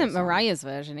 Well, this isn't Mariah's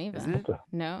version either. Isn't it?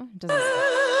 No, it doesn't.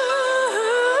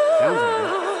 Sounds like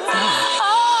it.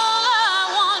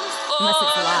 Unless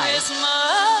it's live.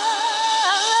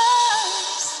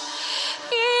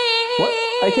 What?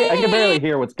 I can barely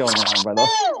hear what's going on, by the way.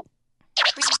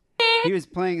 He was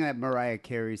playing that Mariah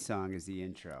Carey song as the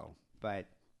intro, but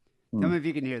tell me if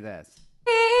you can hear this.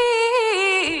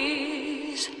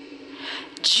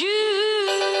 Jude.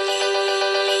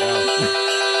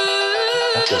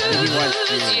 He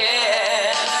wants you.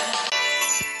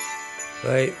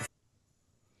 Right.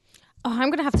 Oh, I'm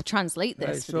gonna have to translate this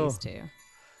Right, for so- these two.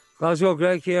 Glasgow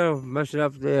Greg here, mission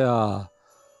up the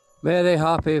Merry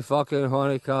Happy fucking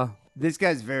Hanukkah. This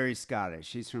guy's very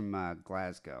Scottish. He's from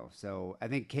Glasgow. So I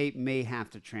think Kate may have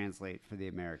to translate for the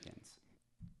Americans.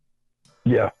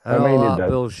 Yeah, I And may all need that that.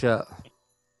 bullshit.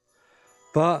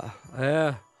 But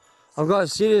I've got a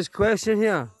serious question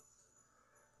here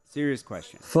Serious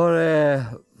question. for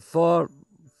the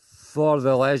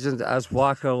legend as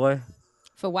Wackerly,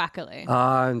 For Wackerly.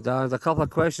 and a couple of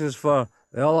questions for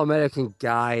the All-American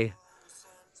guy.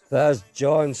 That's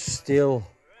John Steele.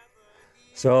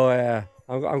 So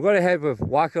I'm going to head with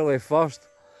Wackerly first.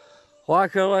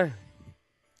 Wackerly.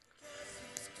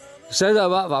 Sounds like a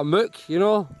bit of a mook, you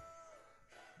know?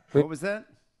 What was that?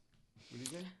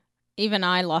 Even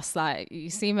I lost that. You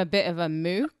seem a bit of a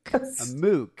mook. A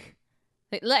mook.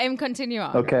 Let him continue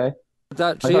on. Okay.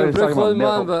 That I thought tree he in was talking Brooklyn,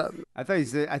 about man, but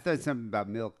I thought something about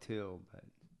milk too. But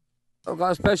I've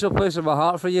got a special place in my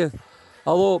heart for you.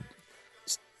 Although,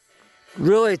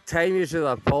 really, time you should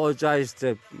apologise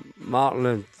to Martin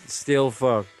and Steele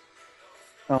for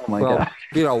Oh my god.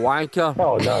 being a wanker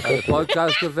Oh, no. at the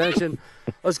podcast convention.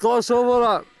 Let's gloss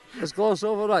over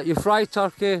that. You fried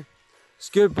turkey, it's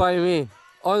good by me.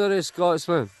 Honorary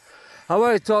Scotsman. I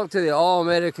want to talk to the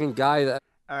all-American guy that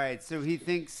all right, so he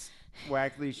thinks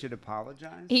Wackley should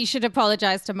apologize. He should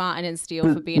apologize to Martin and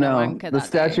Steele for being a No, wanker the that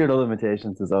statute of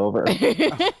limitations is over.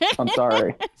 I'm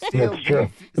sorry. Still, That's true.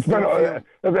 It's been, I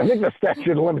think the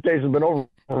statute of limitations has been over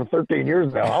for 13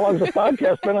 years now. How long has the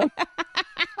podcast been on?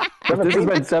 This has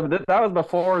been seven. That was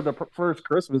before the first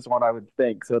Christmas one, I would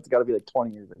think. So it's got to be like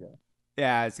 20 years ago.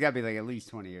 Yeah, it's got to be like at least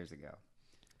 20 years ago.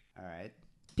 All right.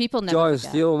 People never John forget.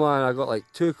 Steele, man, I got like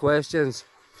two questions.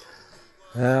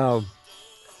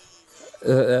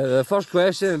 The first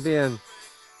question being,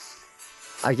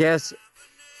 I guess,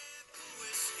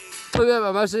 look at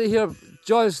my message here,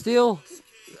 John Steele.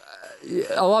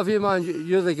 I love you, man.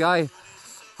 You're the guy.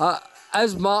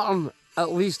 Is Martin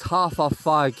at least half a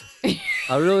fag?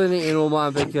 I really need to know,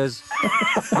 man, because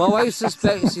my wife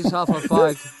suspects he's half a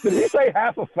fag. Did he say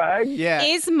half a fag? Yeah.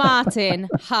 Is Martin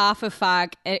half a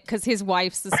fag? Because his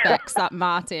wife suspects that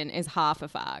Martin is half a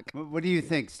fag. What do you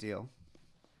think, Steele?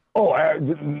 Oh,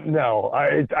 no.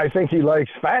 I think he likes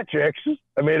fat chicks.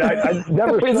 I mean, I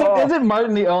never saw. Isn't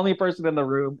Martin the only person in the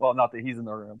room? Well, not that he's in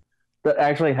the room, that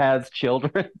actually has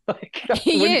children. Like,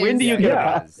 He when do you is. get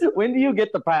Yeah. a pass? When do you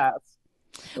get the pass?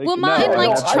 Like, Well, Martin no,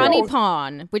 likes I tranny don't-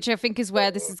 porn, which I think is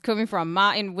where this is coming from.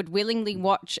 Martin would willingly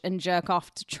watch and jerk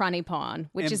off to tranny porn,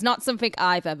 which And- is not something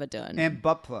I've ever done. And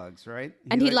butt plugs, right?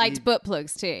 And he liked butt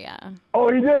plugs too, yeah.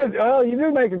 Oh, he did. Well, you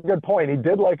did make a good point. He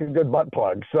did like a good butt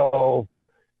plug. So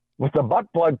with the butt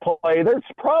plug play,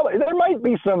 there might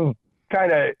be some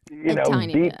kind of,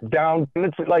 tiny deep bit. down.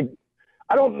 It's like,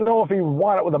 I don't know if he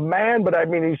want it with a man, but I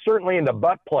mean, he's certainly into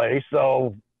butt play.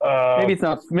 So maybe it's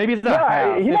not. Maybe it's not Yeah,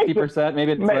 half. he makes 50%.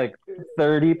 Maybe it's ma- like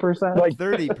 30%. like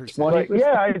 30%. Like,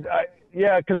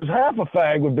 yeah, because half a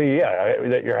fag would be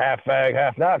that you're half fag,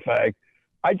 half not fag.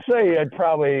 I'd say I'd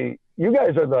probably. You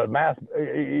guys are the math.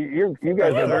 You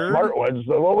guys are the smart ones.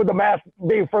 So what would the math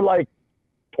be for like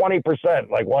 20%,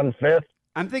 like 1/5?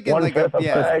 I'm thinking One like fifth of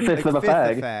fag. Fifth of a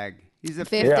fag. fag. He's a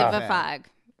Fifth Yeah. of a fag.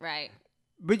 Right.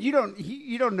 But you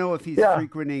don't know if he's Yeah.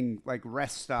 frequenting like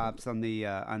rest stops on the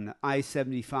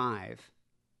I-75.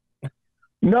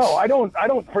 No, I don't.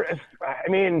 I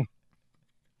mean,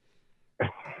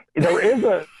 there is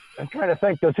a. I'm trying to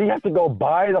think. Does he have to go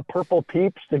buy the Purple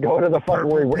Peeps to go to the fuck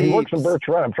where he works in Peeps. Birch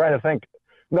Run? I'm trying to think.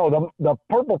 No, the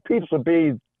Purple Peeps would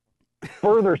be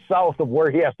further south of where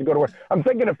he has to go to work. I'm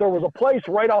thinking if there was a place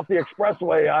right off the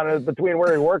expressway on it between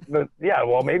where he worked,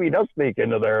 well, maybe he does sneak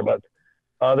into there, but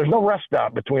there's no rest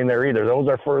stop between there either. Those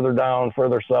are further down,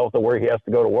 further south of where he has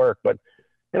to go to work. But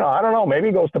I don't know. Maybe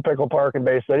he goes to Pickle Park in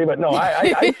Bay City. But no,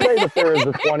 I'd say that there is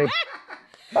a 20.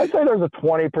 I'd say there's a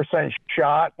 20%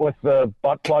 shot with the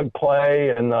butt plug play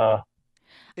and the.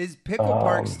 Is Pickle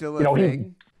Park still a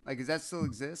thing? Like, does that still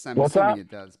exist? I'm What's assuming that? it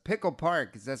does. Pickle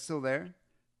Park, is that still there?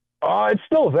 It's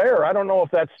still there. I don't know if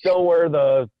that's still where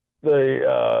the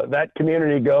that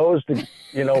community goes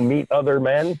to meet other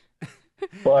men.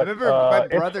 But I remember my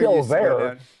it's brother still used to go there.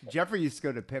 down. Jeffrey used to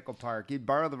go to Pickle Park. He'd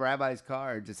borrow the rabbi's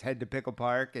car and just head to Pickle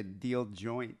Park and deal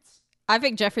joints. I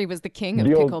think Jeffrey was the king of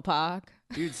Deal- Pickle Park.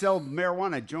 He would sell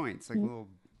marijuana joints, like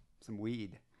some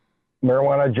weed.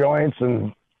 Marijuana joints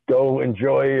and go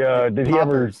enjoy. Did he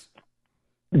ever Poppers.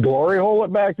 glory hole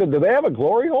it back then? Did they have a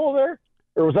glory hole there,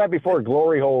 or was that before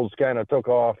glory holes kind of took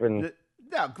off in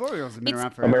No, Glory Holes have been It's-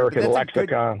 around forever. American but that's a good-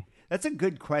 lexicon? That's a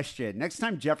good question. Next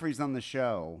time Jeffrey's on the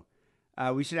show,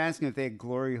 We should ask them if they had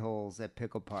glory holes at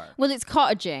Pickle Park. Well, it's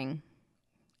cottaging,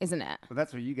 isn't it? Well,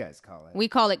 that's what you guys call it. We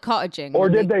call it cottaging. Or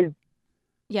did they?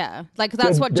 Yeah, like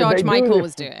that's what did George they do Michael this-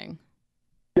 was doing.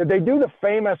 Did they do the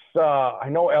famous? I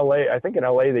know L.A. I think in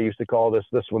L.A. they used to call this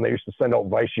when they used to send out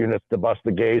vice units to bust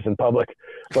the gays in public.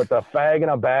 But the fag in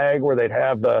a bag, where they'd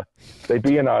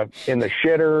be in the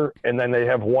shitter, and then they'd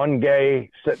have one gay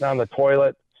sitting on the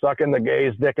toilet sucking the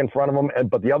gay's dick in front of him,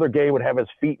 but the other gay would have his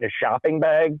feet in a shopping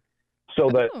bag, so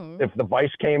that if the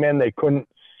vice came in, they couldn't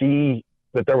see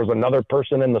that there was another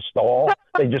person in the stall.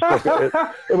 They just look at it.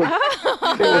 It would look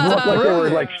like they were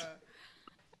like.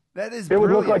 That is It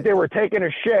would look brilliant. like they were taking a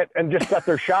shit and just set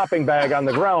their shopping bag on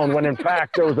the ground, when in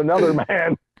fact there was another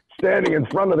man standing in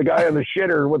front of the guy in the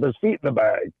shitter with his feet in the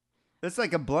bag. That's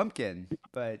like a Blumpkin,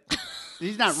 but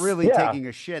he's not really Yeah. taking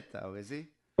a shit, though, is he?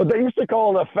 But they used to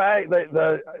call the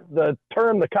the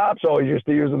term the cops always used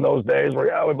to use in those days,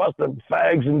 where we busted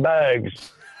fags and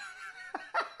bags.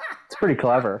 It's pretty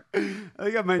clever. I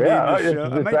think I might Yeah, name the show.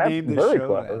 I it's might name the very show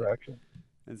clever, that. actually.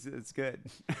 It's good.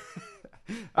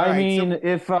 I mean,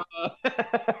 if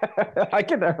I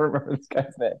can never remember this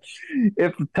guy's name.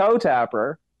 If Toe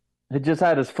Tapper had just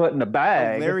had his foot in a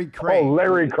bag, Larry Craig.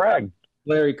 Larry Craig.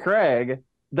 Larry Craig,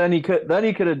 then he could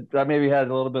have maybe had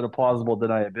a little bit of plausible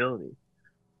deniability.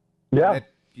 Yeah.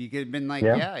 You could have been like,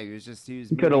 Yeah. he was. He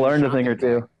could have learned a thing or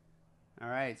two. All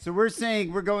right, so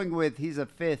we're going with he's a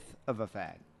fifth of a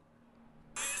fag.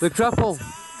 The cripple.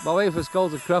 My wife is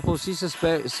called the cripple. She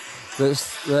suspects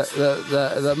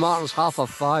that Martin's half a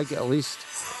fag at least.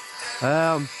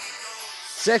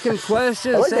 Second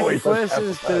question. I like the way Second he says question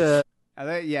is half a to the.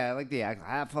 I like the act.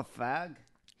 Half a fag.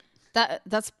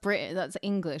 That's Brit. That's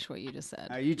English. What you just said.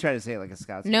 You try to say it like a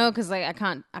Scots. No, because like I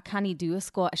can't do a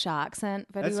Scottish accent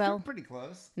very That's well. pretty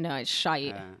close. No, it's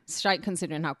shite. It's shite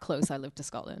considering how close I live to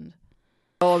Scotland.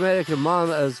 All-American man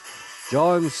is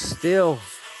John Steele.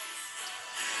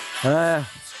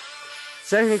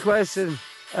 Second question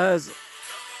is,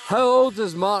 how old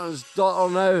is Martin's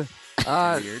daughter now?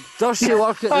 Does she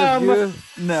work at the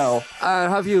View? No.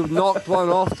 Have you knocked one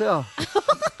off to her?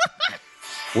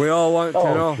 We all want to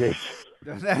know. jeez.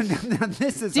 Now,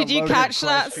 this is. Did a you loaded catch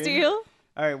that, question. Steele?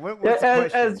 All right, what's the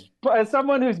question? As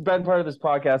someone who's been part of this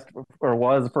podcast or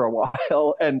was for a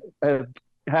while and have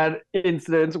had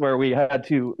incidents where we had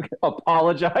to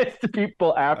apologize to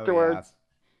people afterwards,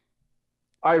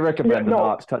 I recommend Yeah, no.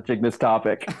 not touching this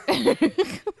topic.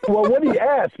 Well, what did he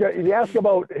ask? Did he ask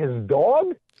about his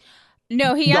dog?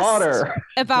 No, he Daughter. asked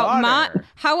about Daughter.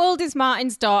 How old is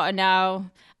Martin's daughter now?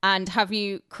 And have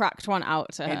you cracked one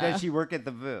out to her? And does she work at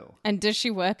the VU? And does she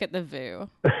work at the VU?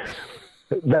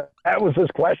 That was his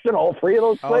question. All three of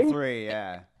those All things. three,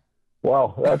 yeah.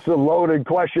 Wow, that's a loaded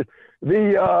question.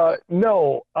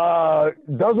 No,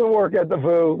 doesn't work at the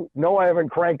VU. No, I haven't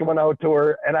cranked one out to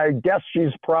her, and I guess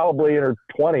she's probably in her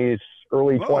 20s,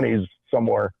 early Whoa. 20s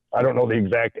somewhere. I don't know the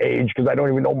exact age because I don't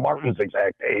even know Martin's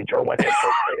exact age or when his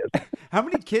birthday is. How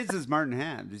many kids does Martin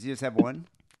have? Does he just have one?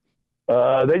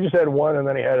 They just had one, and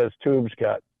then he had his tubes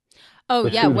cut. Oh,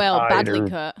 The yeah, tubes well, tied badly or-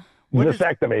 cut. What is-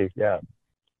 Vasectomy, yeah.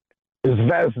 His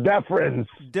vas deferens.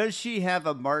 Does she have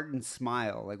a Martin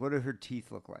smile? Like, what do her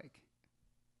teeth look like?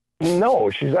 No,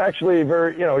 she's actually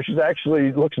she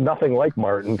actually looks nothing like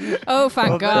Martin. Oh,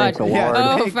 thank God. thank the Lord.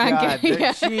 Oh, thank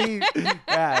God.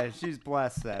 God. She's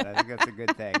blessed then. I think that's a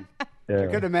good thing. I Yeah.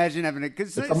 could imagine having it. Cause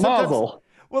It's a sometimes- muzzle.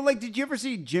 Well, like, did you ever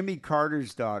see Jimmy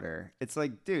Carter's daughter? It's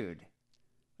like, dude,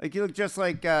 like you look just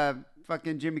like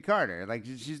fucking Jimmy Carter. Like,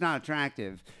 she's not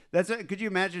attractive. Could you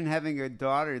imagine having a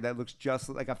daughter that looks just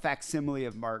like a facsimile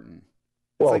of Martin?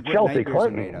 It's Well, like what Chelsea nightmares are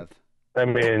Clinton. made of. I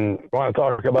mean, want to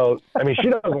talk about? I mean, she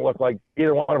doesn't look like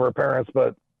either one of her parents,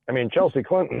 but I mean, Chelsea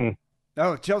Clinton.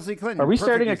 Oh, Chelsea Clinton. Are we perfect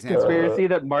starting a example. conspiracy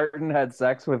that Martin had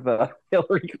sex with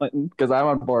Hillary Clinton? Because I'm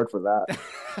on board for that.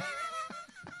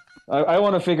 I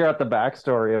want to figure out the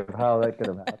backstory of how that could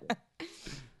have happened.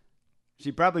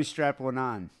 She probably strapped one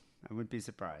on. I wouldn't be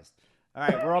surprised. All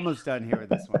right, we're almost done here with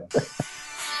this one. You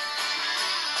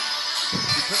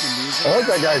putting the music I like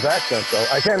that guy's accent, though.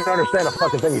 I can't understand a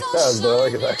fucking thing he says, but I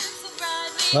like his accent.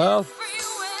 Well,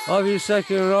 love you,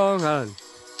 second wrong, and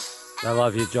I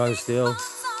love you, John Steele.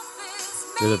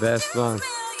 You're the best man.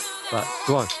 But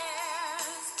go on.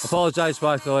 Apologise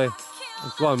back away.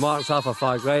 Go on, Martin's half a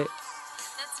fag, right?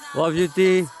 Love you,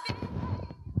 D. Love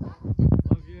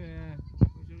you.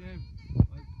 What's your name?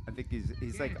 I think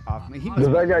he's like off. He must Does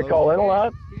be that guy low. call in a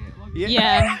lot?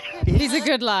 Yeah, he's a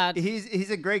good lad. He's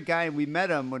a great guy, and we met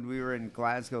him when we were in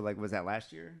Glasgow. Like, was that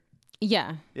last year?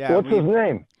 Yeah. Yeah. What's his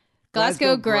name?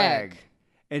 Glasgow Greg.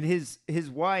 And his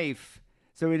wife.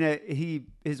 So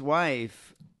his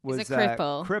wife was a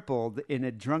cripple. crippled in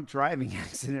a drunk driving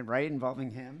accident, right,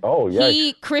 involving him. Oh, yeah.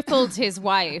 He crippled his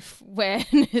wife when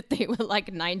they were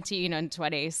like 19 and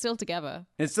 20, still together.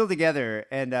 And still together,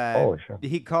 and Holy shit.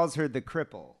 he calls her the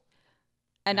cripple.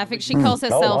 And I think she calls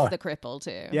herself my. the cripple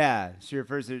too. Yeah, she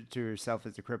refers to herself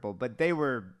as the cripple. But they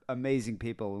were amazing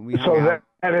people, and we hung So out.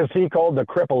 that is he called the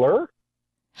crippler?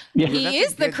 Well, He that's a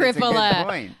is the good- that's a good crippler,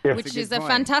 point. Yeah. which That's a is good a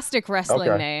point. fantastic wrestling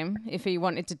Okay. name if he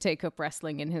wanted to take up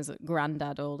wrestling in his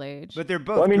granddad old age. But they're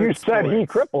both. Well, I mean, you good said he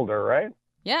sports. crippled her, right?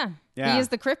 Yeah, Yeah. he is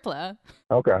the crippler.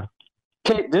 Okay.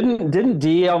 Kate, didn't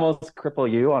Dee almost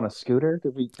cripple you on a scooter?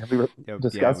 Have we Yeah,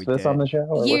 discussed we this did. on the show?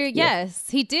 or what's- Yes,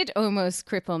 he did almost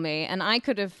cripple me, and I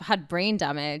could have had brain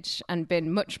damage and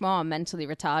been much more mentally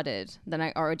retarded than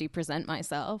I already present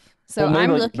myself. So Well, maybe,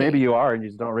 I'm like, lucky. maybe you are and you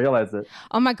just don't realize it.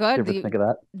 Oh my You god, ever think of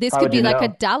that? this How could would be you like a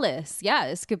know? Dallas. Yeah,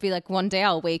 this could be like one day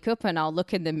I'll wake up and I'll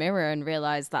look in the mirror and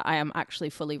realize that I am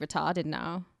actually fully retarded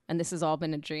now, and this has all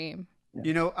been a dream.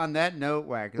 You know, on that note,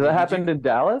 Wack. So that happened in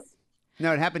Dallas?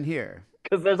 No, it happened here.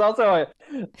 Because there's also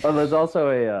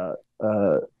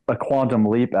a Quantum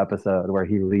Leap episode where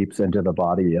he leaps into the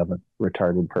body of a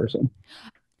retarded person.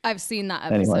 I've seen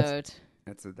that Anyways. episode.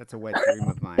 That's a wet dream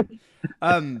of mine.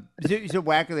 So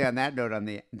Wackerly, on that note, on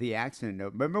the accident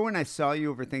note, remember when I saw you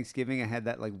over Thanksgiving? I had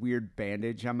that like weird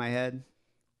bandage on my head.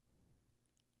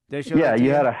 Did I show Yeah, that to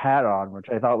you had a hat on, which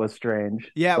I thought was strange.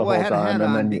 Yeah, the well, I whole had a hat time,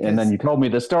 on and because- then you told me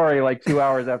the story like 2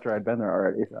 hours after I'd been there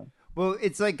already. So Well,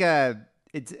 it's like a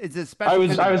it's a special. I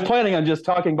was kind of- planning on just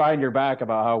talking behind your back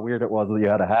about how weird it was that you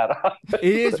had a hat on. It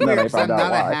is Then weird I 'cause I'm found out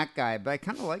not why. a hat guy, but I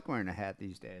kind of like wearing a hat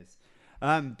these days.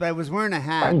 But I was wearing a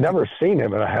hat. I've never seen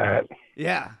him in a hat.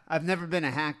 Yeah, I've never been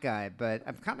a hat guy, but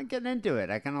I'm kind of getting into it.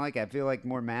 I kind of like it. I feel like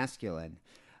more masculine.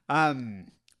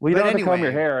 Well, you But don't have to comb your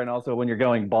anyway. hair, and also when you're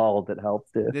going bald, it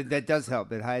helps too. That does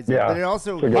help. It hides it, Yeah. but it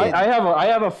also It's a good- I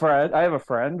have a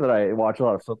friend that I watch a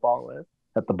lot of football with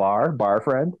at the bar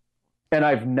friend, and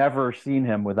I've never seen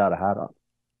him without a hat on.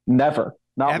 Never,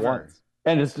 not Ever. once.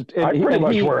 And it's I pretty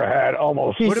much wear a hat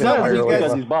almost. He What says about when it's you because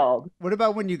guys- he's bald. What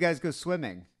about when you guys go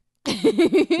swimming?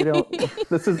 You know,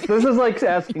 this is like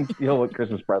asking Steele what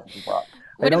Christmas presents he brought. I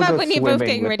What don't about go when you're both swimming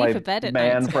getting with ready my for bed at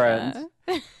man night? friends.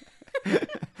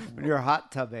 When you're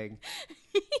hot tubbing,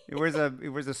 he wears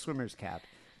a swimmer's cap,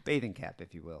 bathing cap,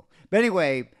 if you will. But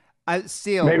anyway,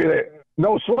 Steele. Maybe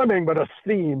no swimming, but a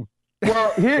steam.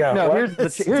 Well, Yeah, what? here's the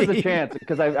Steve. chance,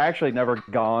 because I've actually never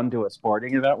gone to a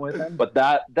sporting event with him, but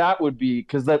that would be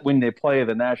because that when they play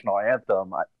the national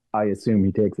anthem, I assume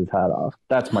he takes his hat off.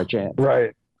 That's my chance.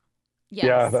 Right. Yes.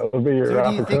 Yeah, that would be your So do you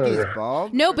think opportunity. he's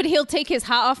bald? No, but he'll take his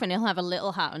hat off and he'll have a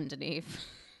little hat underneath.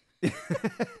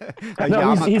 A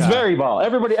No, he's yarmulke. very bald.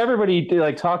 Everybody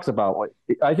like talks about what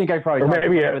I think I probably Or talked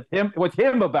maybe with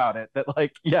him about it. That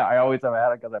like, yeah, I always have a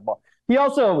hat because I'm bald. He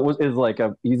also is like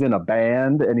he's in a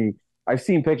band, and I've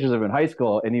seen pictures of him in high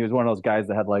school, and he was one of those guys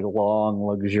that had like long,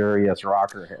 luxurious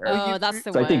rocker hair. Oh, that's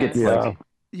the So I worst. think it's Yeah. like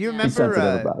You he's remember?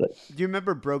 sensitive about it. Do you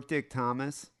remember Broke Dick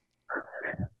Thomas?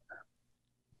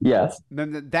 Yes.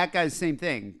 Remember that guy's same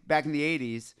thing. Back in the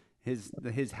 '80s,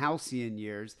 his halcyon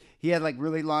years, he had like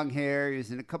really long hair. He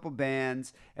was in a couple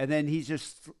bands, and then he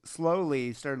just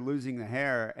slowly started losing the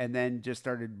hair, and then just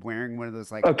started wearing one of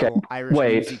those like Okay, little Irish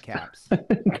wait. music caps.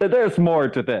 There's more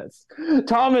to this.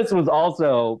 Thomas was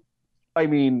also, I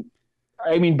mean,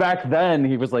 back then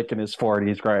he was like in his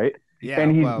 40s, right? Yeah,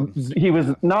 And he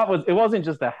was it wasn't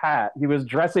just a hat. He was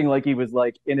dressing like he was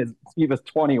like he was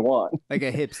 21, like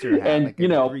a hipster hat, and like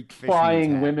a Greek fisherman's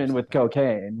flying hat or women with something.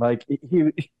 cocaine. Like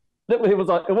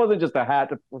it wasn't just a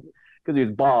hat because he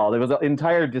was bald. It was an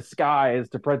entire disguise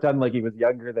to pretend like he was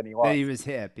younger than he was. That he was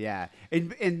hip, yeah.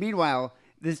 And meanwhile,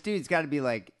 this dude's got to be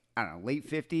like, I don't know, late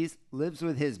 50s, lives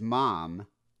with his mom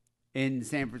in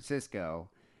San Francisco.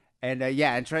 And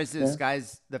and tries to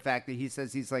disguise the fact that he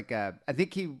says he's like I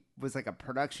think he was like a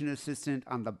production assistant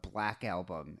on the Black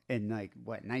album in like,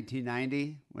 what,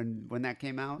 1990 when that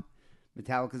came out?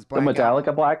 Metallica's The Black album.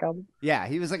 Metallica Black Album. Yeah,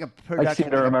 he was like a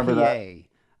production to like remember a PA that.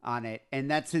 on it.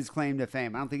 And that's his claim to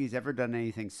fame. I don't think he's ever done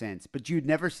anything since. But you'd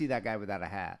never see that guy without a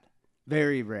hat.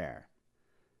 Very rare.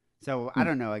 So I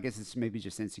don't know. I guess it's maybe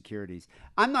just insecurities.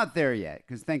 I'm not there yet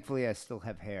because thankfully I still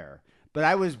have hair. But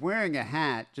I was wearing a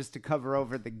hat just to cover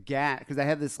over the gash because I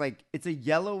had this like, it's a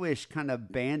yellowish kind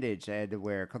of bandage I had to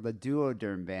wear called the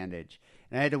Duoderm bandage.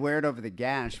 And I had to wear it over the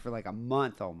gash for like a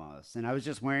month almost. And I was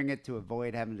just wearing it to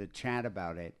avoid having to chat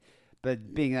about it.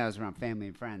 But being that I was around family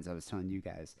and friends, I was telling you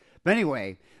guys. But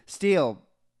anyway, Steele,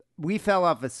 we fell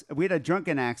off we had a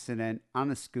drunken accident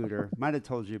on a scooter. Might have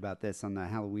told you about this on the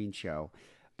Halloween show.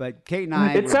 But Kate and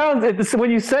I, when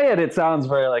you say it, it sounds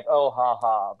very like, oh, ha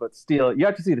ha. But still, you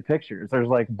have to see the pictures. There's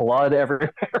like blood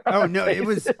everywhere. Oh no, it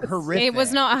was horrific. It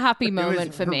was not a happy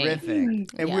moment for horrific. me.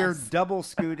 And we were Yes. double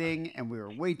scooting, and we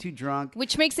were way too drunk.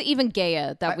 Which makes it even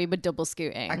gayer that we were double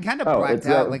scooting. I kind of Oh, blacked it's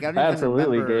out. Like I don't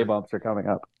absolutely even remember. gay bumps are coming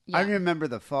up. I don't even remember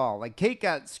the fall. Like Kate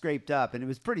got scraped up, and it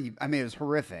was pretty. I mean, it was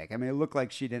horrific. I mean, it looked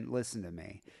like she didn't listen to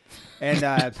me. And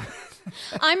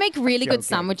I make really good Joking.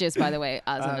 sandwiches, by the way,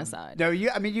 as an aside. no,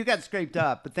 you got scraped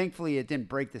up, but thankfully it didn't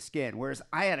break the skin. Whereas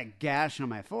I had a gash on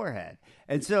my forehead,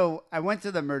 and so I went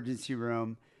to the emergency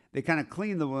room. They kind of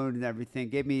cleaned the wound and everything,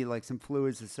 gave me like some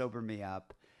fluids to sober me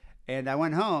up, and I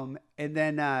went home. And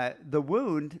then the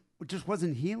wound just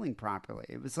wasn't healing properly.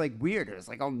 It was like weird. It was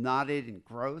like all knotted and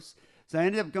gross. So I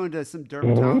ended up going to some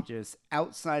dermatologist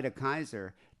outside of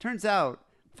Kaiser. Turns out,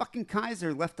 fucking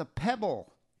Kaiser left a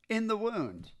pebble in the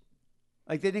wound.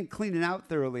 Like they didn't clean it out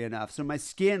thoroughly enough. So my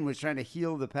skin was trying to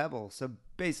heal the pebble. So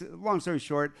basically, long story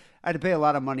short, I had to pay a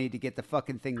lot of money to get the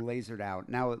fucking thing lasered out.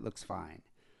 Now it looks fine.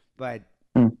 But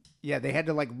yeah, they had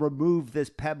to like remove this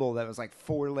pebble that was like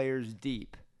 4 layers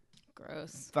deep.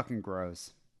 Gross. Fucking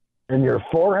gross. In your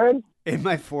forehead? In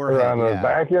my forehead. Or on the yeah.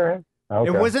 back of your head? Okay.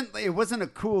 It wasn't a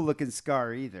cool looking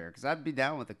scar either, because I'd be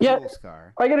down with a cool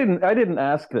scar. I didn't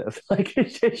ask this. Like,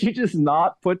 did you just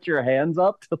not put your hands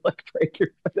up to like break your?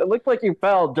 It looked like you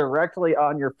fell directly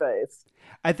on your face.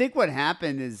 I think what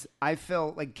happened is I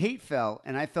felt like Kate fell,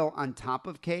 and I fell on top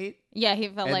of Kate. Yeah, he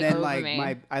felt And like then over like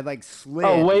me. I like slid.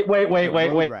 Oh wait.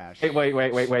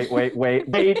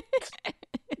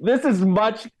 This is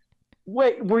much.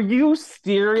 Wait, were you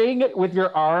steering with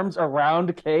your arms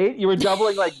around Kate? You were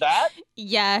doubling like that?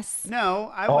 Yes.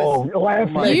 No, I Oh, was.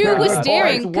 last night. You were That's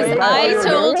steering because way I better.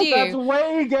 told That's you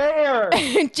way gayer.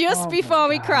 just before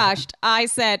we crashed. I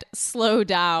said slow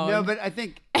down. No, but I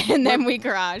think. and then we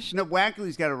crashed. No,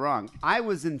 Wackley's got it wrong. I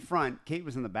was in front. Kate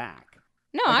was in the back.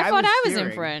 No, Like, I thought I was in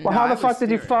steering. front. Well, No, how I the was fuck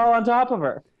did you steering. fall on top of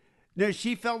her? No,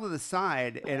 she fell to the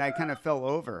side, and I kind of fell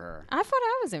over her. I thought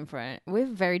I was in front. We were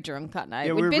very drunk that night.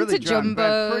 Yeah, we We'd were been really to drunk,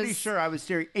 but I'm pretty Jumbo's. sure I was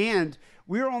steering, and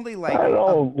we were only like. I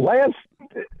don't know.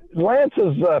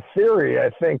 Lance's theory, I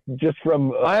think, just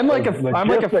from I'm like a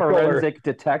logistical forensic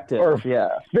detective. or Yeah.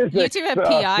 physics You two have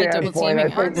PI double standpoint, teaming I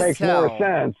think us. makes Tell. more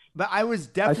sense. But I was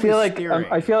I definitely feel like steering.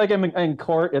 I feel like I'm in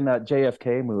court in that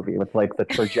JFK movie with like the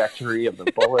trajectory of the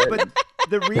bullet. But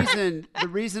the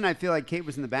reason I feel like Kate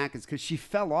was in the back is because she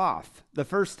fell off the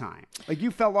first time. Like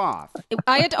you fell off.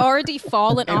 I had already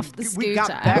fallen And off the scooter. we got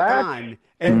back on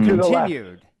and to the left.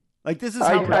 continued. Like this is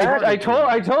how I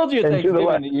told you at And to the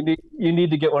left. Thanksgiving that you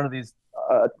need to get one of these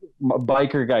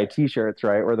biker guy T-shirts,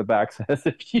 right, where the back says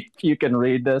if you can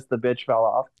read this, the bitch fell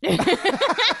off.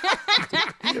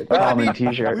 Common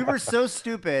T-shirt. We were so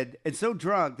stupid and so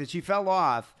drunk that she fell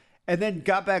off and then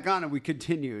got back on and we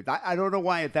continued. I don't know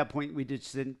why at that point we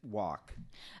just didn't walk.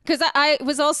 Because I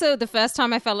was also, the first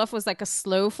time I fell off was like a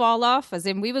slow fall off, as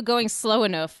in we were going slow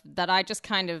enough that I just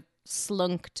kind of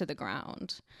slunk to the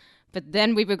ground. But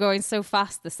then we were going so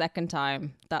fast the second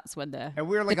time, that's when And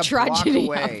we were like the a block tragedy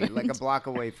away, happened. like a block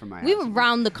away from my house. We were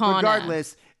round the corner.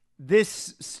 Regardless,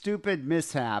 this stupid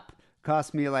mishap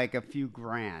cost me like a few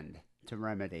grand to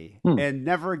remedy. And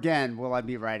never again will I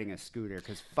be riding a scooter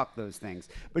because fuck those things.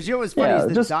 But you know what's funny Yeah,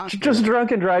 is the doctor... just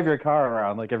drunk and drive your car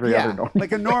around like every other normal.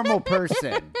 like a normal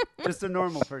person. Just a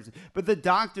normal person. But the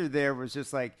doctor there was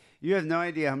just like, you have no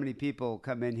idea how many people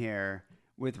come in here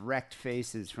with wrecked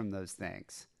faces from those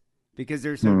things. Because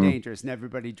they're so dangerous and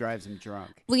everybody drives them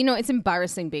drunk. Well, you know, it's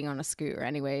embarrassing being on a scooter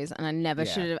anyways, and I never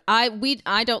should have.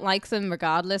 I don't like them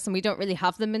regardless, and we don't really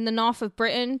have them in the north of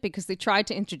Britain because they tried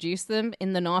to introduce them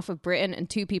in the north of Britain and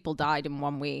 2 people died in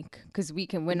 1 week because we're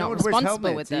No not one wears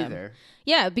responsible with helmets them. either.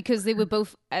 Yeah, because they were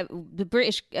both the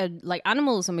British like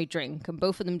animals and we drink, and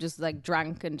both of them just like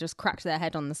drank and just cracked their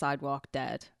head on the sidewalk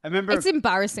dead. I remember It's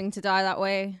embarrassing to die that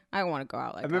way. I don't want to go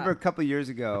out like I remember a that. couple of years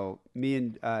ago, me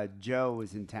and Joe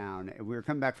was in town, and we were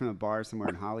coming back from a bar somewhere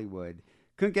in Hollywood.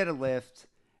 Couldn't get a lift,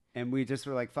 and we just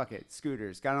were like, fuck it,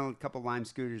 scooters. Got on a couple Lime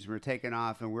scooters, and we were taking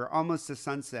off, and we were almost to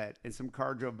Sunset, and some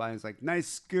car drove by and was like, nice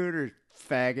scooter,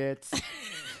 faggots.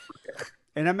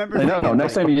 And I remember I know. thinking,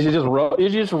 Next like, time you should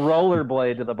just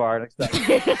rollerblade to the bar next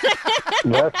time.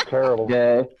 That's terrible.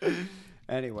 Okay.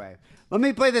 Anyway, let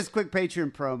me play this quick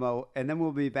Patreon promo, and then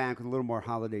we'll be back with a little more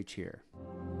holiday cheer.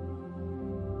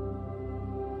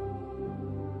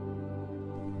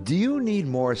 Do you need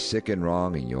more sick and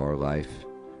wrong in your life?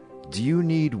 Do you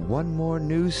need one more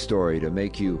news story to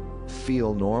make you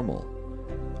feel normal?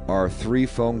 Are 3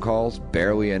 phone calls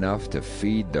barely enough to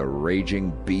feed the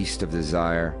raging beast of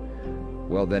desire?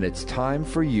 Well, then it's time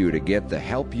for you to get the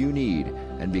help you need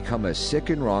and become a Sick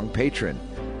and Wrong patron.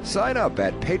 Sign up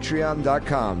at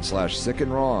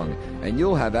patreon.com/sickandwrong, and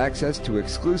you'll have access to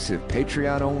exclusive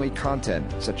Patreon-only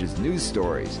content such as news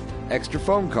stories, extra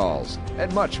phone calls,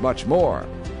 and much, much more.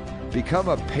 Become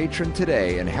a patron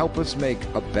today and help us make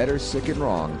a better Sick and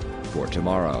Wrong for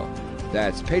tomorrow.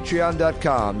 That's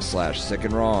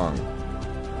patreon.com/sickandwrong.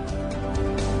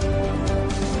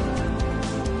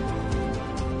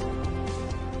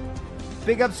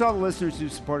 Big ups to all the listeners who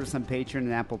support us on Patreon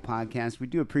and Apple Podcasts. We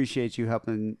do appreciate you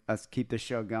helping us keep the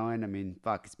show going. I mean,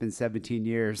 fuck, it's been 17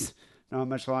 years. I don't know how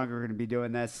much longer we're going to be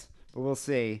doing this, but we'll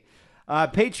see.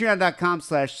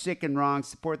 Patreon.com/sickandwrong.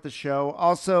 Support the show.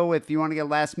 Also, if you want to get a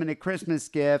last-minute Christmas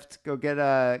gift, go hit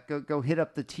up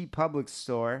the TeePublic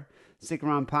store,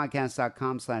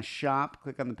 sickandwrongpodcast.com/shop.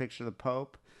 Click on the picture of the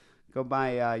Pope. Go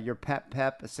buy your Pep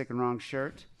a Sick and Wrong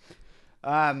shirt.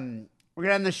 We're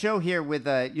going to end the show here with,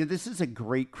 this is a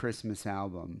great Christmas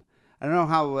album. I don't know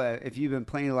how, if you've been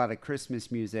playing a lot of Christmas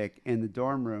music in the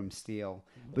dorm room, Steele,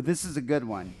 but this is a good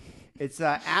one. It's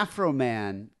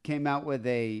Afroman came out with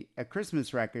a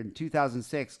Christmas record in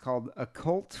 2006 called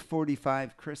Occult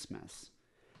 45 Christmas.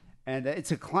 And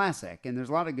it's a classic, and there's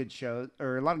a lot of good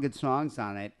songs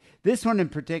on it. This one in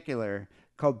particular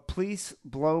called Please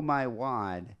Blow My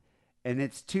Wad. And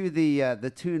it's to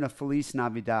the tune of Feliz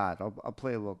Navidad. I'll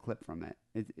play a little clip from it.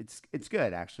 It's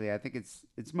good, actually. I think it's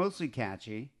mostly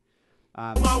catchy.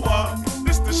 My wad,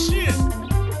 this the shit.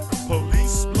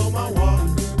 Police blow my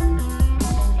wad.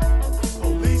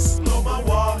 Police blow my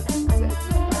wad.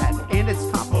 And it's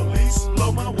topical. Police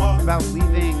blow my wad. About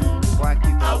leaving black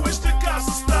people. I wish the cops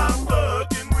would stop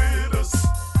fucking with us.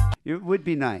 It would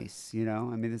be nice, I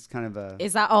mean, it's kind of a...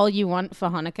 Is that all you want for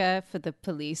Hanukkah, for the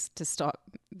police to stop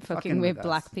fucking with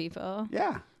black us. people?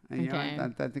 Yeah. And, Okay. I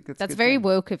think That's good very thing.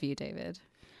 woke of you, David.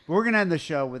 We're going to end the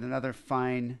show with another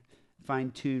fine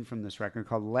tune from this record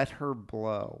called Let Her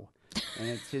Blow. And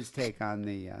it's his take on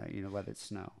the, Let It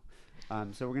Snow.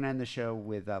 So we're going to end the show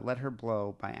with Let Her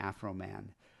Blow by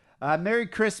Afroman. Merry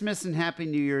Christmas and Happy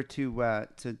New Year to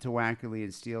Wackerly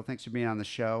and Steele. Thanks for being on the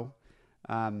show.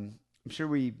 I'm sure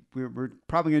we're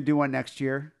probably going to do one next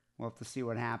year. We'll have to see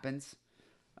what happens.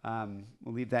 We'll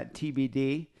leave that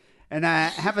TBD. And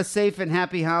have a safe and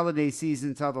happy holiday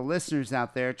season to all the listeners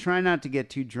out there. Try not to get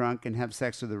too drunk and have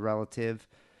sex with a relative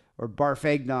or barf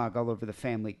eggnog all over the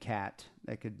family cat.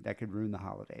 That could ruin the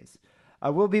holidays.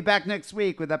 We'll be back next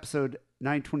week with episode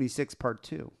 926, part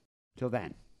 2. Till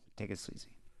then, take it sleazy.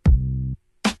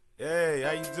 Hey,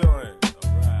 how you doing?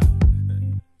 All right.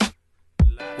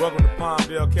 Welcome to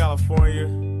Palmdale, California.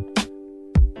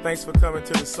 Thanks for coming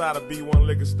to the side of B1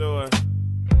 Liquor Store.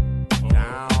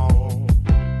 Now,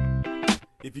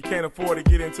 if you can't afford to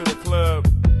get into the club,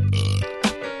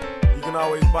 you can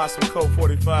always buy some Coke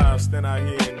 45, stand out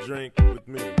here and drink with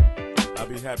me. I'll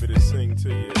be happy to sing to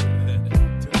you.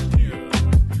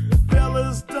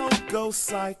 Fellas, don't go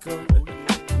psycho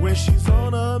when she's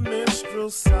on a menstrual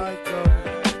cycle.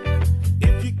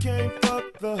 If you can't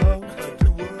fuck the hoe,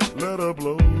 let her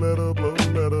blow, let her blow,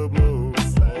 let her blow.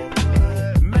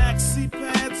 Maxi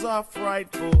pads are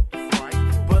frightful,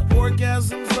 but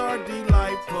orgasms are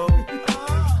delightful.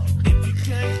 If you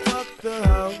can't fuck the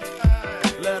hoe,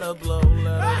 let her blow,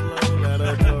 let her blow, let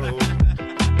her blow.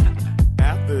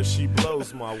 After she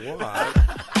blows my wad,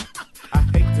 I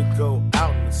hate to go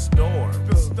out in the storm.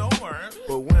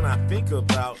 But when I think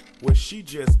about what she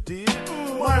just did,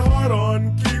 my heart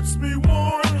on keeps me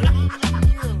warm.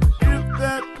 If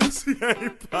that pussy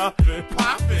ain't poppin',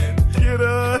 get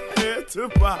her head to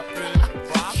poppin'.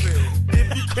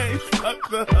 If you can't fuck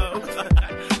the hoe,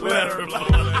 let her blow,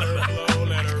 let her blow,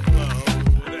 let her blow.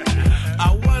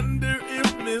 I wonder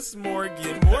if Miss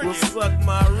Morgan will suck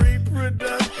my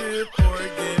reproductive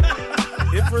organ.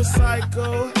 If her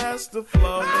cycle has to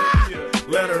flow,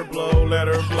 let her blow, let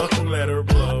her blow, let her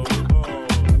blow.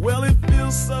 Well, it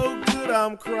feels so good,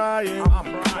 I'm crying.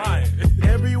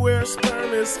 Everywhere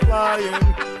sperm is flying.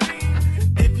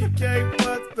 If you can't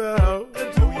fuck the hoe,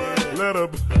 let her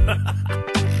blow,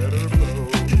 let her blow.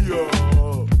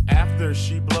 Yo. After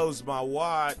she blows my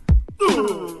wad,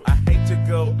 I hate to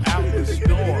go out the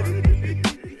storm.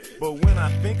 But when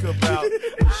I think about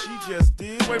what she just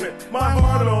did, wait a minute, my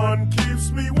heart on keeps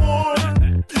me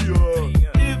warm.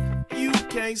 If you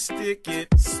can't stick it,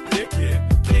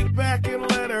 kick back and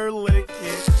let her lick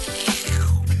it.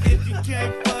 If you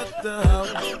can't fuck the hoe,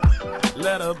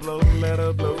 let her blow, let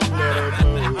her blow, let her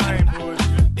blow. I ain't bullshit.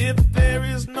 If there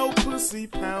is no pussy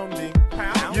pounding,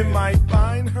 you might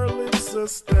find her lips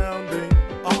astounding.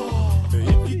 Oh,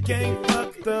 if you can't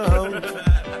fuck the hoe,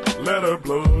 let her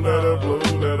blow, let her blow,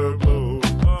 let her blow.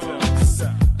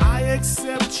 I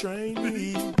accept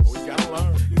trainee. We gotta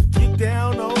learn. Get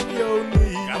down on your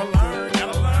knees.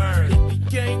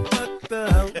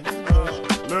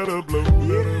 her blow,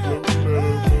 let her blow, let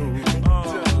her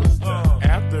blow.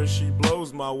 After she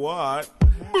blows my wad,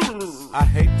 I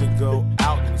hate to go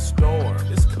out in the store.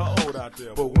 It's cold out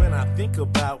there. But when I think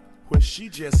about what she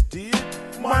just did,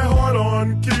 my heart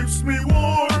on keeps me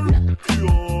warm.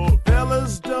 Yeah.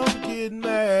 Fellas, don't get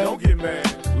mad. Don't get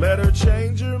mad. Let her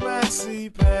change her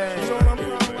maxi pad. You know what I'm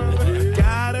talking about?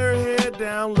 Got her head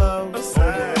down low.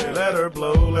 Let her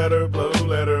blow, let her blow,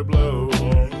 let her blow.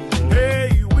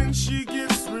 Hey, when she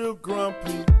gets real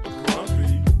grumpy,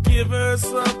 give her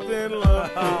something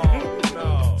lumpy. Oh,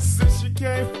 no. Since she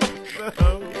came from the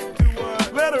hoe, do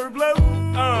what? Let her blow,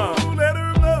 let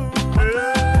her blow.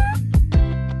 Yeah.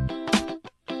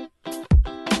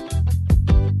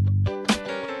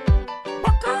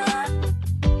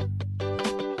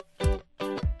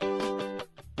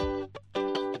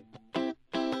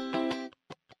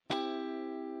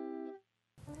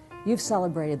 You've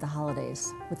celebrated the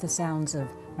holidays with the sounds of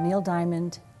Neil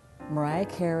Diamond, Mariah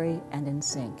Carey, and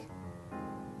NSYNC.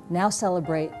 Now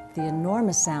celebrate the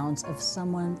enormous sounds of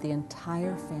someone the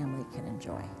entire family can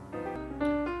enjoy.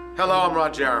 Hello, I'm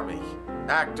Ron Jeremy,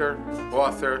 actor,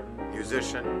 author,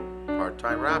 musician,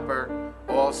 part-time rapper,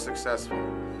 all successful.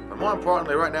 But more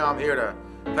importantly, right now I'm here to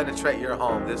penetrate your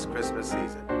home this Christmas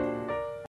season.